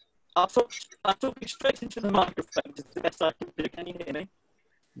 I'll talk you straight into the microphone. It's the best I can do. Can you hear me?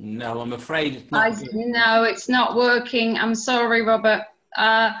 No, I'm afraid it's not. No, it's not working. I'm sorry, Robert.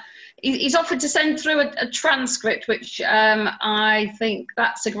 He's offered to send through a transcript, which I think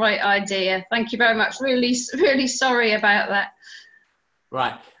that's a great idea. Thank you very much. Really, really sorry about that.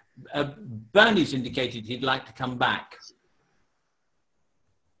 Right. Bernie's indicated he'd like to come back.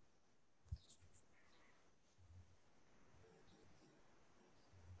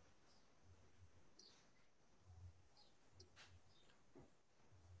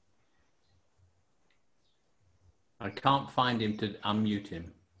 I can't find him to unmute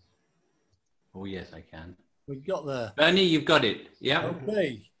him. Oh, yes, I can. We've got there. Bernie, you've got it. Yeah.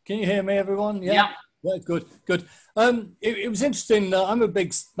 Okay. Can you hear me, everyone? Yeah. Yeah, good, good. It was interesting. I'm a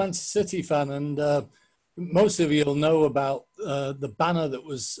big Manchester City fan, and most of you will know about the banner that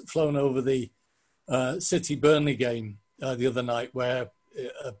was flown over the City-Burnley game the other night, where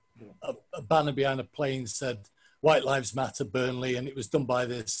a banner behind a plane said, "White Lives Matter, Burnley," and it was done by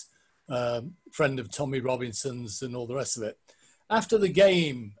this friend of Tommy Robinson's and all the rest of it. After the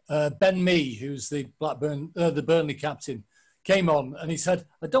game, Ben Mee, who's the Burnley captain, came on and he said,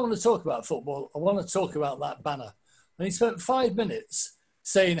 I don't want to talk about football. I want to talk about that banner. And he spent 5 minutes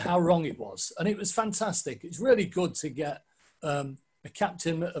saying how wrong it was. And it was fantastic. It's really good to get a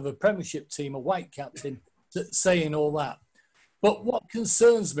captain of a Premiership team, a white captain, saying all that. But what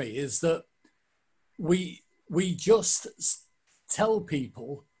concerns me is that we just tell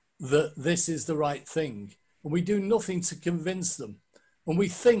people that this is the right thing, and we do nothing to convince them. And we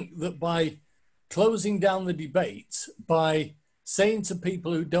think that by closing down the debate, by saying to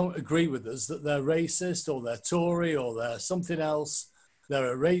people who don't agree with us that they're racist or they're Tory or they're something else,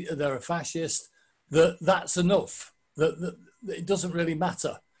 they're a fascist, that's enough, that it doesn't really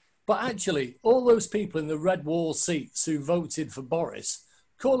matter. But actually, all those people in the red wall seats who voted for Boris,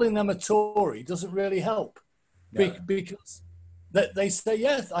 calling them a Tory doesn't really help. No. Because they say,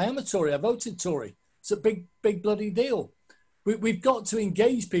 yes, I am a Tory, I voted Tory. It's a big bloody deal. We've got to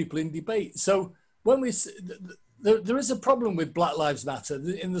engage people in debate. So when there is a problem with Black Lives Matter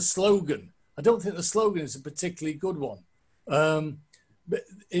in the slogan. I don't think the slogan is a particularly good one. But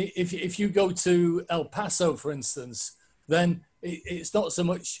if you go to El Paso, for instance, then it's not so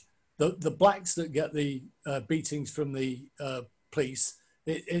much the blacks that get the beatings from the police.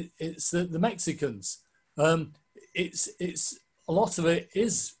 It's the Mexicans. It's a lot of it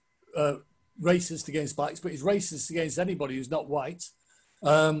is racist against blacks, but it's racist against anybody who's not white.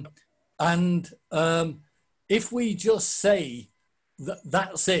 If we just say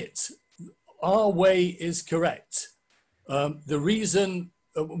that's it, our way is correct. The reason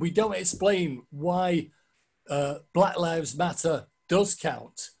we don't explain why Black Lives Matter does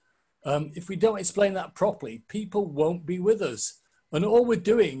count, if we don't explain that properly, people won't be with us. And all we're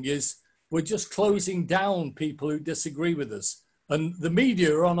doing is we're just closing down people who disagree with us. And the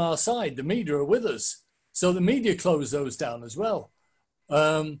media are on our side. The media are with us. So the media close those down as well.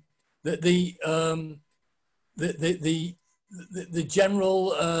 The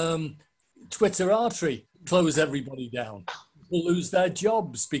general Twitter artery close everybody down. People lose their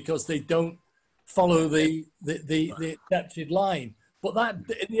jobs because they don't follow the accepted line. But that,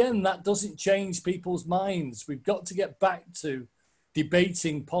 in the end, that doesn't change people's minds. We've got to get back to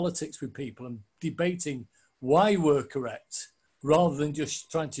debating politics with people and debating why we're correct, rather than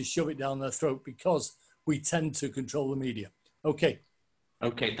just trying to shove it down their throat because we tend to control the media. Okay.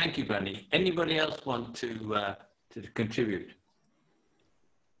 Okay, thank you, Bernie. Anybody else want to contribute?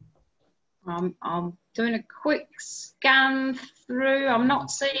 I'm doing a quick scan through. I'm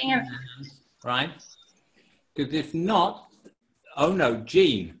not seeing it. Right. Because if not, oh no,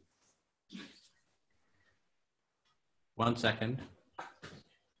 Jean. 1 second.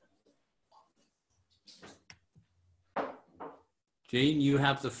 Jean, you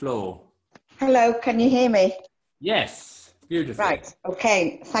have the floor. Hello, can you hear me? Yes, beautiful. Right,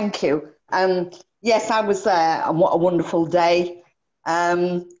 okay, thank you. Yes, I was there, and what a wonderful day.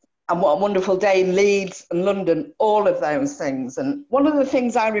 And what a wonderful day in Leeds and London, all of those things. And one of the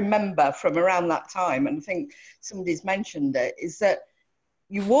things I remember from around that time, and I think somebody's mentioned it, is that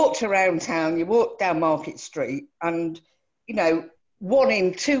you walked around town, you walked down Market Street, and, you know, 1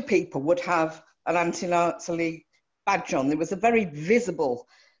 in 2 people would have an anti-Nazi badge on. There was a very visible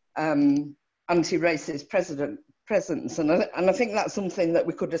anti-racist presence, and I think that's something that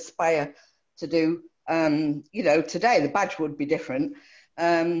we could aspire to do. You know, today the badge would be different,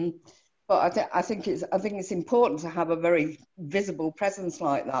 but I think it's important to have a very visible presence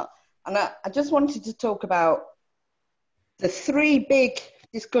like that. And I just wanted to talk about the 3 big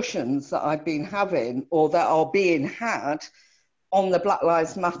discussions that I've been having, or that are being had, on the Black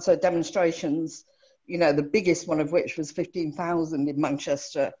Lives Matter demonstrations. You know, the biggest one of which was 15,000 in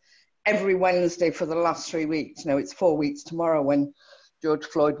Manchester every Wednesday for the last 3 weeks. You know, it's 4 weeks tomorrow when George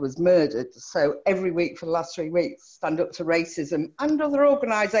Floyd was murdered. So every week for the last 3 weeks, Stand Up to Racism and other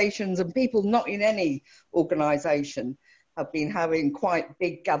organisations and people not in any organisation have been having quite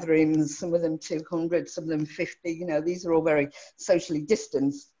big gatherings, some of them 200, some of them 50. You know, these are all very socially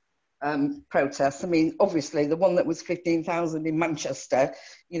distanced protests. I mean, obviously the one that was 15,000 in Manchester,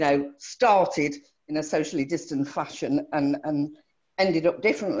 you know, started in a socially distant fashion and ended up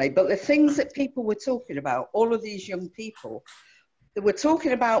differently. But the things that people were talking about, all of these young people, they were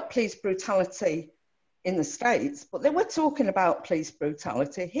talking about police brutality in the States, but they were talking about police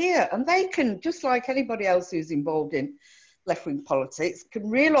brutality here. And they can, just like anybody else who's involved in left-wing politics, can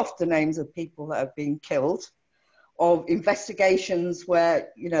reel off the names of people that have been killed, of investigations where,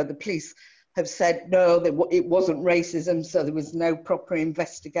 you know, the police have said, no, it wasn't racism, so there was no proper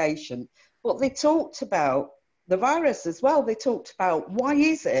investigation. But they talked about the virus as well. They talked about, why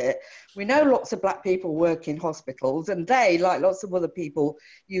is it? We know lots of black people work in hospitals, and they, like lots of other people,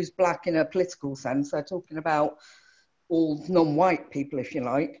 use black in a political sense. They're talking about all non-white people, if you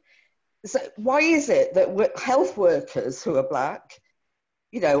like. So why is it that health workers who are black,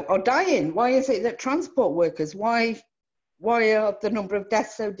 you know, are dying? Why is it that transport workers, why are the number of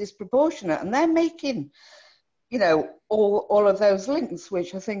deaths so disproportionate? And they're making, you know, all of those links,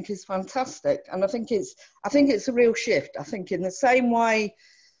 which I think is fantastic. And I think it's a real shift. I think in the same way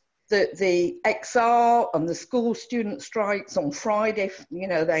that the XR and the school student strikes on Friday, you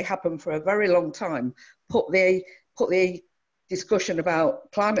know, they happen for a very long time, put the discussion about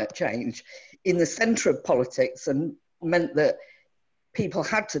climate change in the centre of politics and meant that people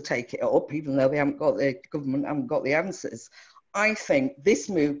had to take it up, even though the government haven't got the answers. I think this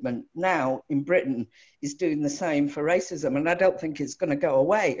movement now in Britain is doing the same for racism, and I don't think it's going to go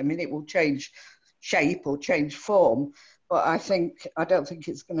away. I mean, it will change shape or change form, but I don't think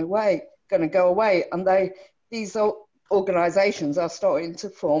it's going to go away. And these organisations are starting to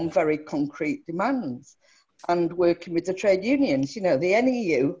form very concrete demands and working with the trade unions. You know, the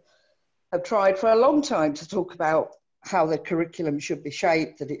NEU have tried for a long time to talk about how the curriculum should be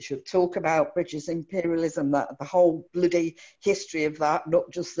shaped, that it should talk about British imperialism, that the whole bloody history of that, not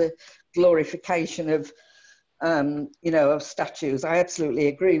just the glorification of, you know, of statues. I absolutely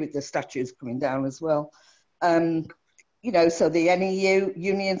agree with the statues coming down as well. You know, so the NEU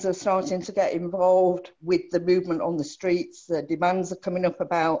unions are starting to get involved with the movement on the streets. The demands are coming up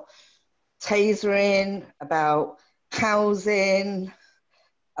about tasering, about housing,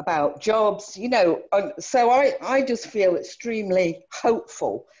 about jobs, you know. So I just feel extremely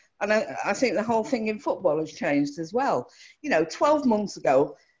hopeful. And I think the whole thing in football has changed as well. You know, 12 months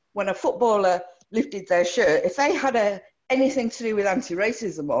ago, when a footballer lifted their shirt, if they had anything to do with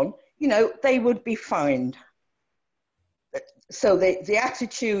anti-racism on, you know, they would be fined. So the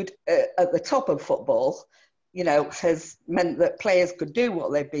attitude at the top of football, you know, has meant that players could do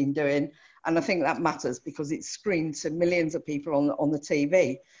what they've been doing. And I think that matters because it's screened to millions of people on the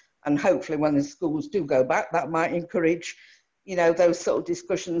TV. And hopefully when the schools do go back, that might encourage, you know, those sort of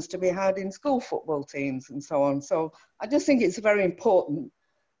discussions to be had in school football teams and so on. So I just think it's a very important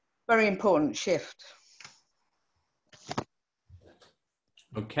shift.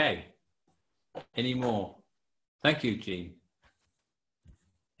 Okay. Any more? Thank you, Jean.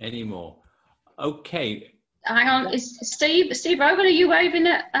 Any more? Okay. Hang on, is Steve Roman, are you waving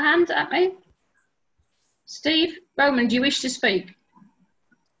a hand at me? Steve Roman, do you wish to speak?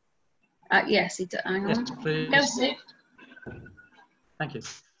 Yes, he does. Hang on. Yes, please. Go, Steve. Thank you.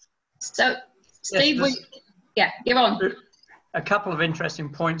 So, Steve, yes, you're on. A couple of interesting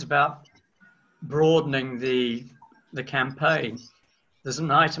points about broadening the campaign. There's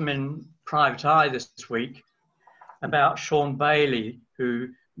an item in Private Eye this week about Sean Bailey, who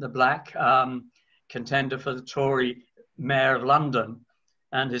the black contender for the Tory Mayor of London,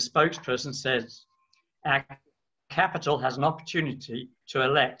 and his spokesperson says, our capital has an opportunity to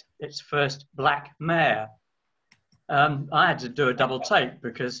elect its first black mayor. I had to do a double take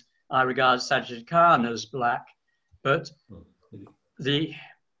because I regard Sajid Khan as black, but the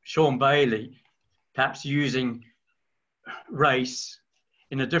Sean Bailey perhaps using race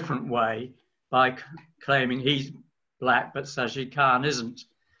in a different way by claiming he's black but Sajid Khan isn't.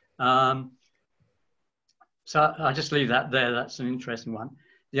 So I'll just leave that there. That's an interesting one.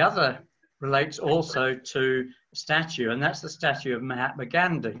 The other relates also to a statue, and that's the statue of Mahatma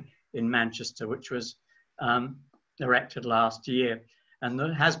Gandhi in Manchester, which was erected last year. And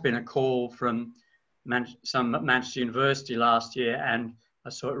there has been a call from some at Manchester University last year, and I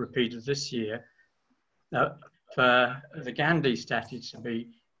saw it repeated this year, for the Gandhi statue to be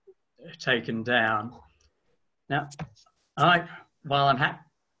taken down. Now, while I'm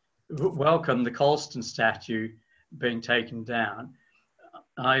welcome the Colston statue being taken down,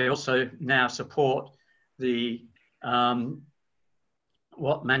 I also now support the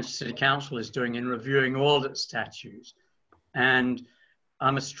what Manchester City Council is doing in reviewing all its statues. And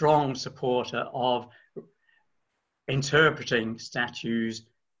I'm a strong supporter of interpreting statues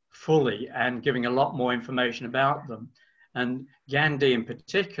fully and giving a lot more information about them. And Gandhi in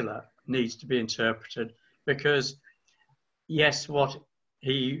particular needs to be interpreted because, yes, what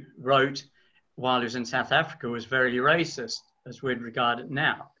he wrote while he was in South Africa was very racist, as we'd regard it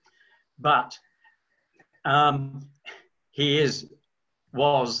now. But he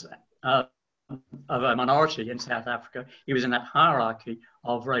was of a minority in South Africa. He was in that hierarchy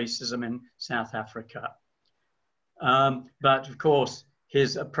of racism in South Africa. But of course,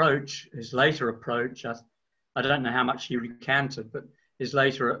 his later approach, I don't know how much he recanted, but his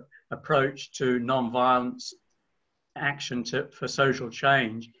later approach to non-violence action for social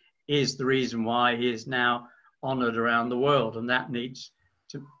change is the reason why he is now honoured around the world, and that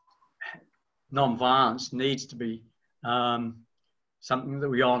non-violence needs to be something that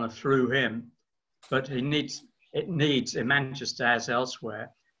we honour through him. But it needs in Manchester as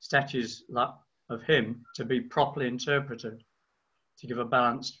elsewhere statues of him to be properly interpreted to give a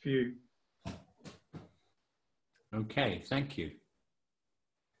balanced view. Okay, thank you.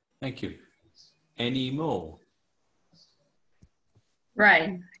 Thank you. Any more?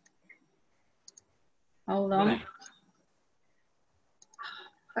 Ray. Hold on. Ray.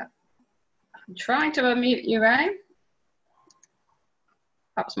 I'm trying to unmute you, Ray.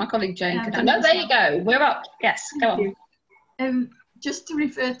 Perhaps my colleague Jane could. No, there you go. We're up. Yes, go on. Just to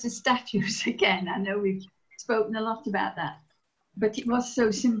refer to statues again, I know we've spoken a lot about that, but it was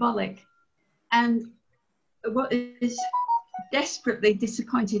so symbolic. And what is desperately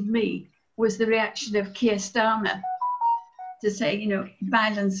disappointed me was the reaction of Keir Starmer to say, you know,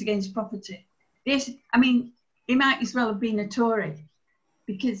 violence against property. This, I mean, he might as well have been a Tory,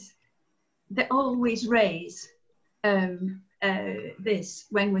 because they always raise this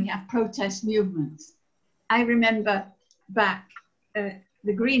when we have protest movements. I remember back the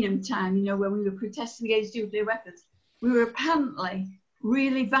Greenham time, you know, when we were protesting against nuclear weapons, we were apparently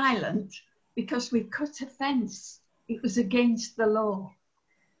really violent because we cut a fence. It was against the law.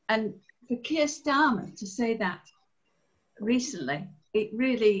 And for Keir Starmer to say that recently, it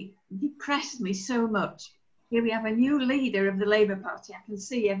really depressed me so much. Here we have a new leader of the Labour Party. I can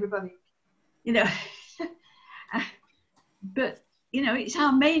see everybody, you know. But, you know, it's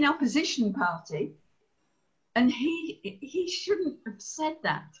our main opposition party. And he shouldn't have said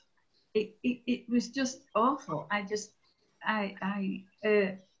that. It was just awful.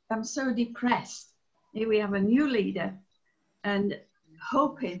 I'm so depressed. Here we have a new leader and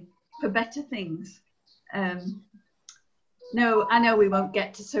hoping for better things. No, I know we won't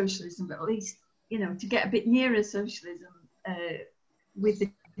get to socialism, but at least, you know, to get a bit nearer socialism with the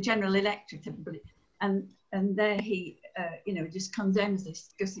general electorate, everybody. And there he, you know, just condemns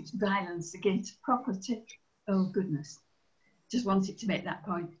this because it's violence against property. Oh, goodness. Just wanted to make that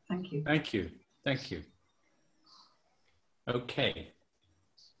point. Thank you. Thank you. Thank you. Okay.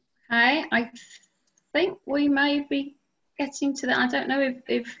 Hi, I think we may be getting to that. I don't know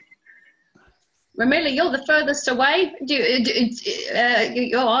if Ramila, you're the furthest away.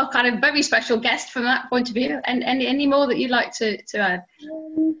 You're our kind of very special guest from that point of view. And any more that you'd like to add?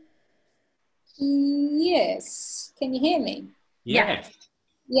 Yes. Can you hear me? Yeah.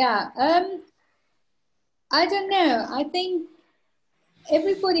 Yeah. I don't know. I think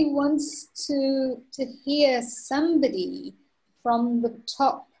everybody wants to hear somebody from the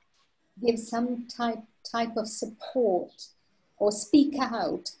top give some type of support or speak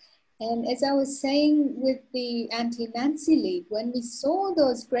out. And as I was saying with the Anti-Nancy League, when we saw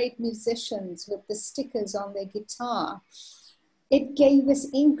those great musicians with the stickers on their guitar, it gave us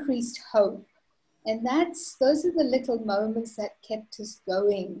increased hope. And those are the little moments that kept us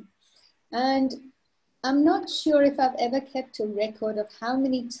going. And I'm not sure if I've ever kept a record of how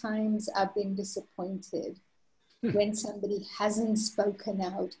many times I've been disappointed when somebody hasn't spoken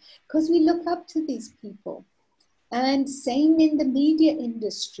out, because we look up to these people. And same in the media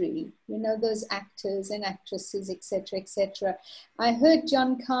industry, you know, those actors and actresses, etc., etc. I heard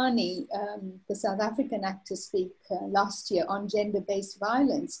John Carney, the South African actor, speak last year on gender-based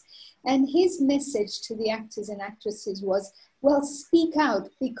violence. And his message to the actors and actresses was, well, speak out,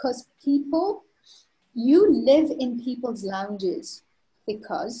 because people, you live in people's lounges,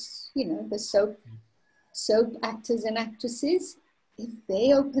 because, you know, the soap actors and actresses, if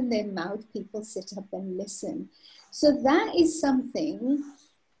they open their mouth, people sit up and listen. So that is something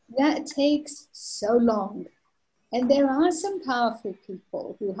that takes so long. And there are some powerful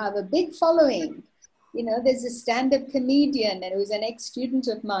people who have a big following. You know, there's a stand-up comedian who's an ex-student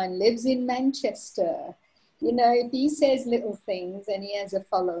of mine, lives in Manchester. You know, if he says little things and he has a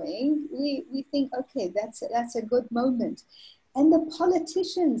following, we think, okay, that's a good moment. And the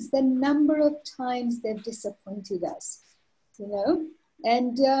politicians, the number of times they've disappointed us, you know,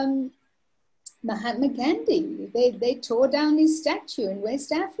 and Mahatma Gandhi, they tore down his statue in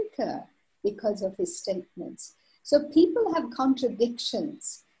West Africa because of his statements. So people have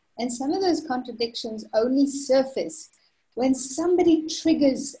contradictions, and some of those contradictions only surface when somebody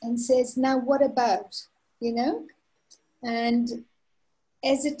triggers and says, now what about, you know? And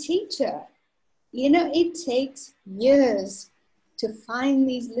as a teacher, you know, it takes years to find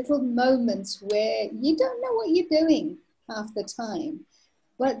these little moments where you don't know what you're doing half the time.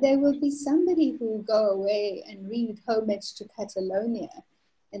 But there will be somebody who will go away and read Homage to Catalonia,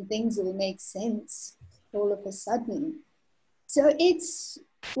 and things will make sense all of a sudden. So it's,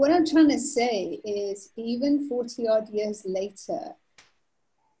 what I'm trying to say is, even 40 odd years later,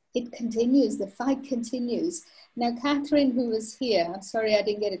 it continues, the fight continues. Now, Catherine, who was here, I'm sorry I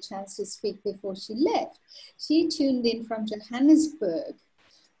didn't get a chance to speak before she left. She tuned in from Johannesburg.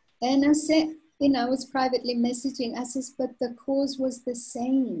 And I said, you know, I was privately messaging. I says, but the cause was the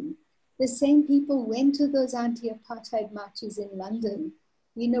same. The same people went to those anti-apartheid marches in London.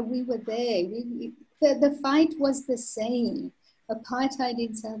 You know, we were there. The fight was the same. Apartheid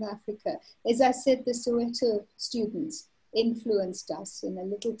in South Africa. As I said, the Soweto students influenced us in a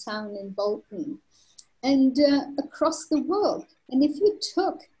little town in Bolton and across the world. And if you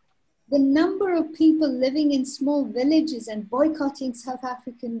took the number of people living in small villages and boycotting South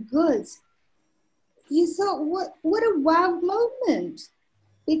African goods, you thought, what a wow moment,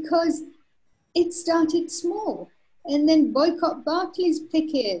 because it started small. And then boycott Barclays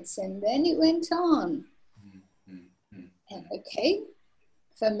pickets, and then it went on. And okay,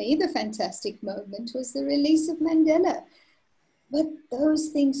 for me, the fantastic moment was the release of Mandela. But those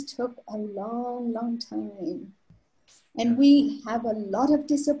things took a long, long time. And we have a lot of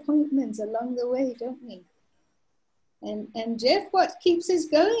disappointments along the way, don't we? And Geoff, what keeps us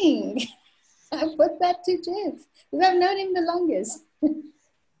going? I put that to Geoff, because I've known him the longest.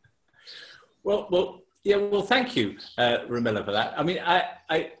 Well, thank you, Ramila, for that. I mean,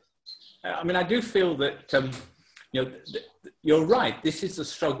 I do feel that you know, you're right. This is a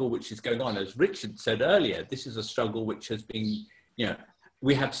struggle which is going on, as Richard said earlier. This is a struggle which has been, you know,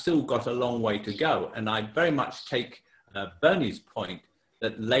 we have still got a long way to go. And I very much take Bernie's point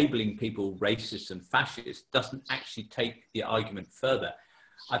that labelling people racist and fascist doesn't actually take the argument further.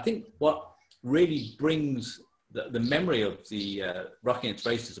 I think what really brings the memory of the Rocking Against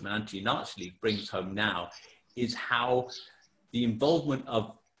Racism and Anti-Nazi League brings home now is how the involvement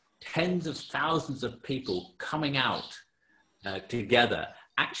of tens of thousands of people coming out together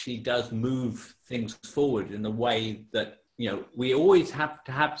actually does move things forward in a way that, you know, we always have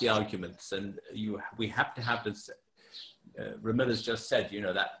to have the arguments, and we have to have, as Ramila's just said, you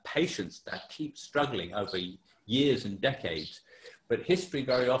know, that patience that keeps struggling over years and decades. But history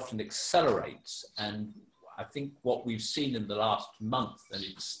very often accelerates, and I think what we've seen in the last month, and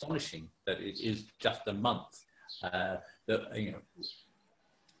it's astonishing that it is just a month, that, you know,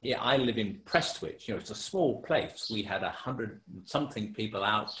 yeah, I live in Prestwich, you know, it's a small place. We had 100-something people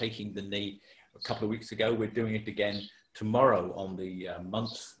out taking the knee a couple of weeks ago. We're doing it again tomorrow on the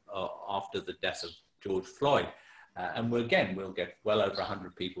month after the death of George Floyd. And we'll get well over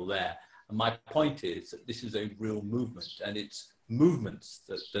 100 people there. And my point is that this is a real movement, and it's movements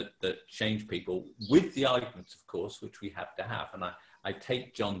that change people, with the arguments, of course, which we have to have. And I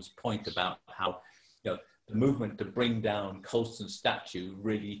take John's point about how, you know, the movement to bring down Colston's statue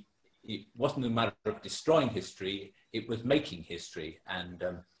really, it wasn't a matter of destroying history, it was making history. And,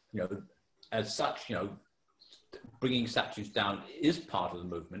 you know, as such, you know, bringing statues down is part of the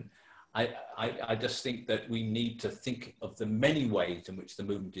movement. I just think that we need to think of the many ways in which the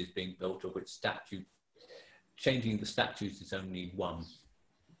movement is being built, of which changing the statues is only one.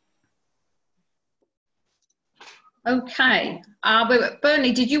 Okay,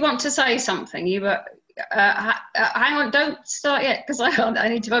 Bernie, did you want to say something? You were, hang on, don't start yet, because I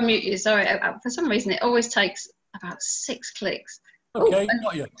need to unmute you. Sorry, for some reason it always takes about 6 clicks. Okay,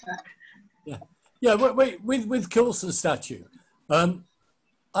 got you. Yeah, wait, with Colston's statue,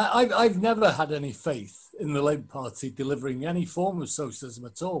 I've never had any faith in the Labour Party delivering any form of socialism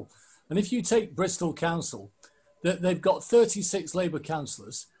at all. And if you take Bristol Council, they've got 36 Labour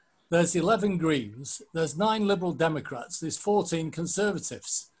councillors, there's 11 Greens, there's 9 Liberal Democrats, there's 14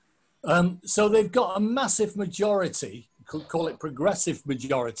 Conservatives. So they've got a massive majority, could call it progressive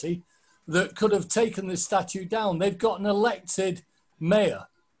majority, that could have taken this statue down. They've got an elected mayor,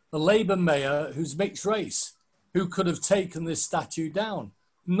 a Labour mayor who's mixed race, who could have taken this statue down.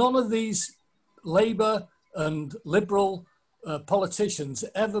 None of these Labour and Liberal politicians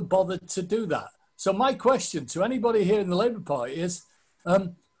ever bothered to do that. So my question to anybody here in the Labour Party is,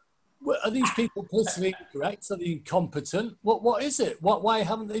 are these people politically incorrect? Are they incompetent? What is it? Why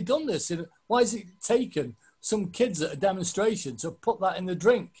haven't they done this? Why has it taken some kids at a demonstration to put that in the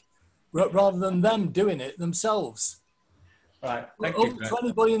drink rather than them doing it themselves? Right. Thank you. To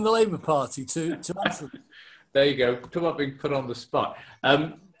anybody in the Labour Party to answer this. There you go. Talk about being put on the spot.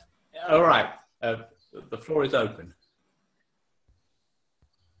 All right. The floor is open.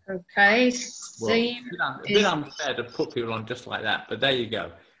 Okay, Steve. Well, a bit unfair to put people on just like that, but there you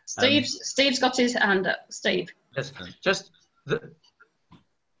go. Steve's got his hand up. Steve. Yes, just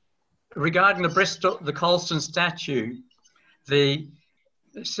regarding the Colston statue, the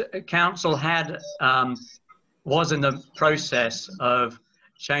council was in the process of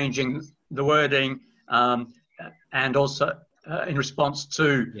changing the wording and also in response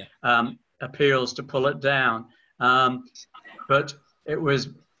to appeals to pull it down. But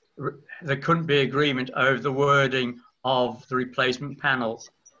there couldn't be agreement over the wording of the replacement panel.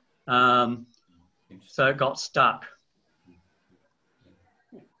 So it got stuck.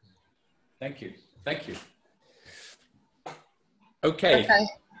 Thank you. Thank you. Okay.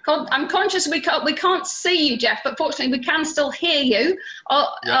 I'm conscious we can't see you, Geoff, but fortunately we can still hear you.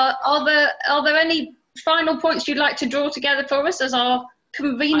 Are there any final points you'd like to draw together for us as our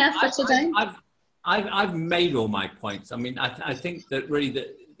convener for today? I've made all my points. I mean, I think that really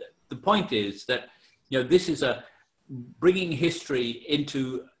the point is that, you know, this is bringing history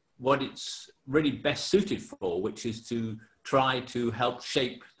into what it's really best suited for, which is to try to help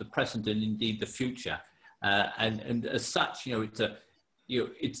shape the present and indeed the future. And as such, you know,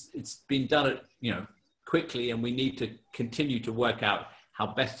 it's been done, you know, quickly, and we need to continue to work out how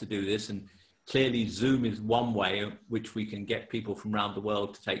best to do this. And clearly Zoom is one way which we can get people from around the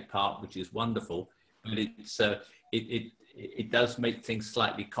world to take part, which is wonderful, but it does make things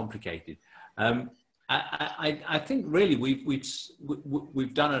slightly complicated. I think really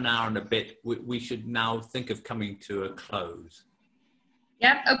we've done an hour and a bit. We should now think of coming to a close.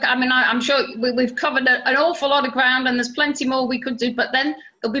 Yeah, okay. I mean, I'm sure we've covered an awful lot of ground, and there's plenty more we could do, but then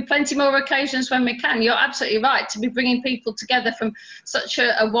there'll be plenty more occasions when we can. You're absolutely right. To be bringing people together from such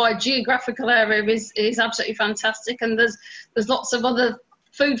a wide geographical area is absolutely fantastic, and there's lots of other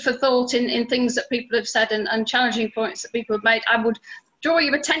food for thought in things that people have said and challenging points that people have made. I would draw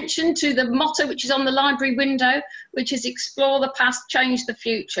your attention to the motto which is on the library window, which is explore the past, change the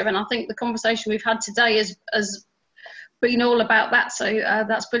future. And I think the conversation we've had today has been all about that. So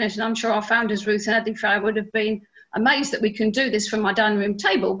that's brilliant. And I'm sure our founders, Ruth and Eddie Fry, would have been amazed that we can do this from our dining room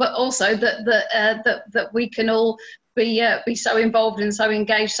table, but also that we can all be so involved and so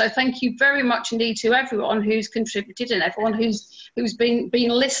engaged. So thank you very much indeed to everyone who's contributed and everyone who's been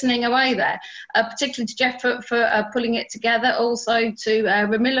listening away there, particularly to Geoff for pulling it together, also to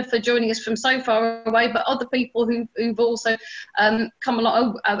Ramila for joining us from so far away, but other people who've also come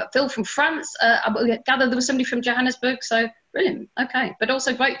along. Phil from France, I gather there was somebody from Johannesburg, so brilliant. Okay, but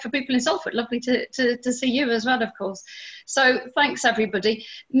also great for people in Salford. Lovely to see you as well, of course. So thanks everybody.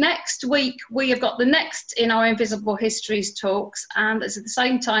 Next week we have got the next in our Invisible Histories talks, and it's at the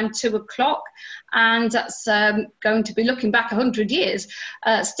same time 2 o'clock, and that's going to be looking back 100 years.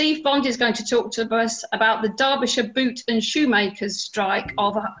 Steve Bond is going to talk to us about the Derbyshire boot and shoemakers strike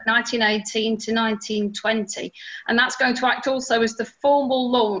of 1918 to 1920, and that's going to act also as the formal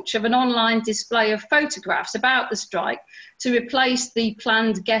launch of an online display of photographs about the strike to replace the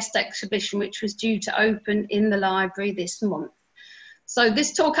planned guest exhibition which was due to open in the library this month. So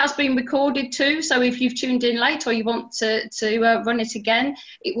this talk has been recorded too, so if you've tuned in late or you want to run it again,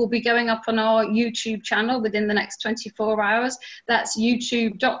 it will be going up on our YouTube channel within the next 24 hours. That's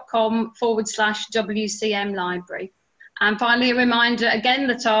youtube.com/WCM Library. And finally, a reminder again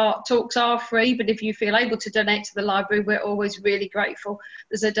that our talks are free, but if you feel able to donate to the library, we're always really grateful.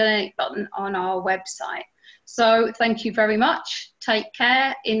 There's a donate button on our website. So thank you very much. Take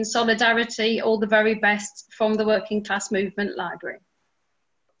care. In solidarity, all the very best from the Working Class Movement Library.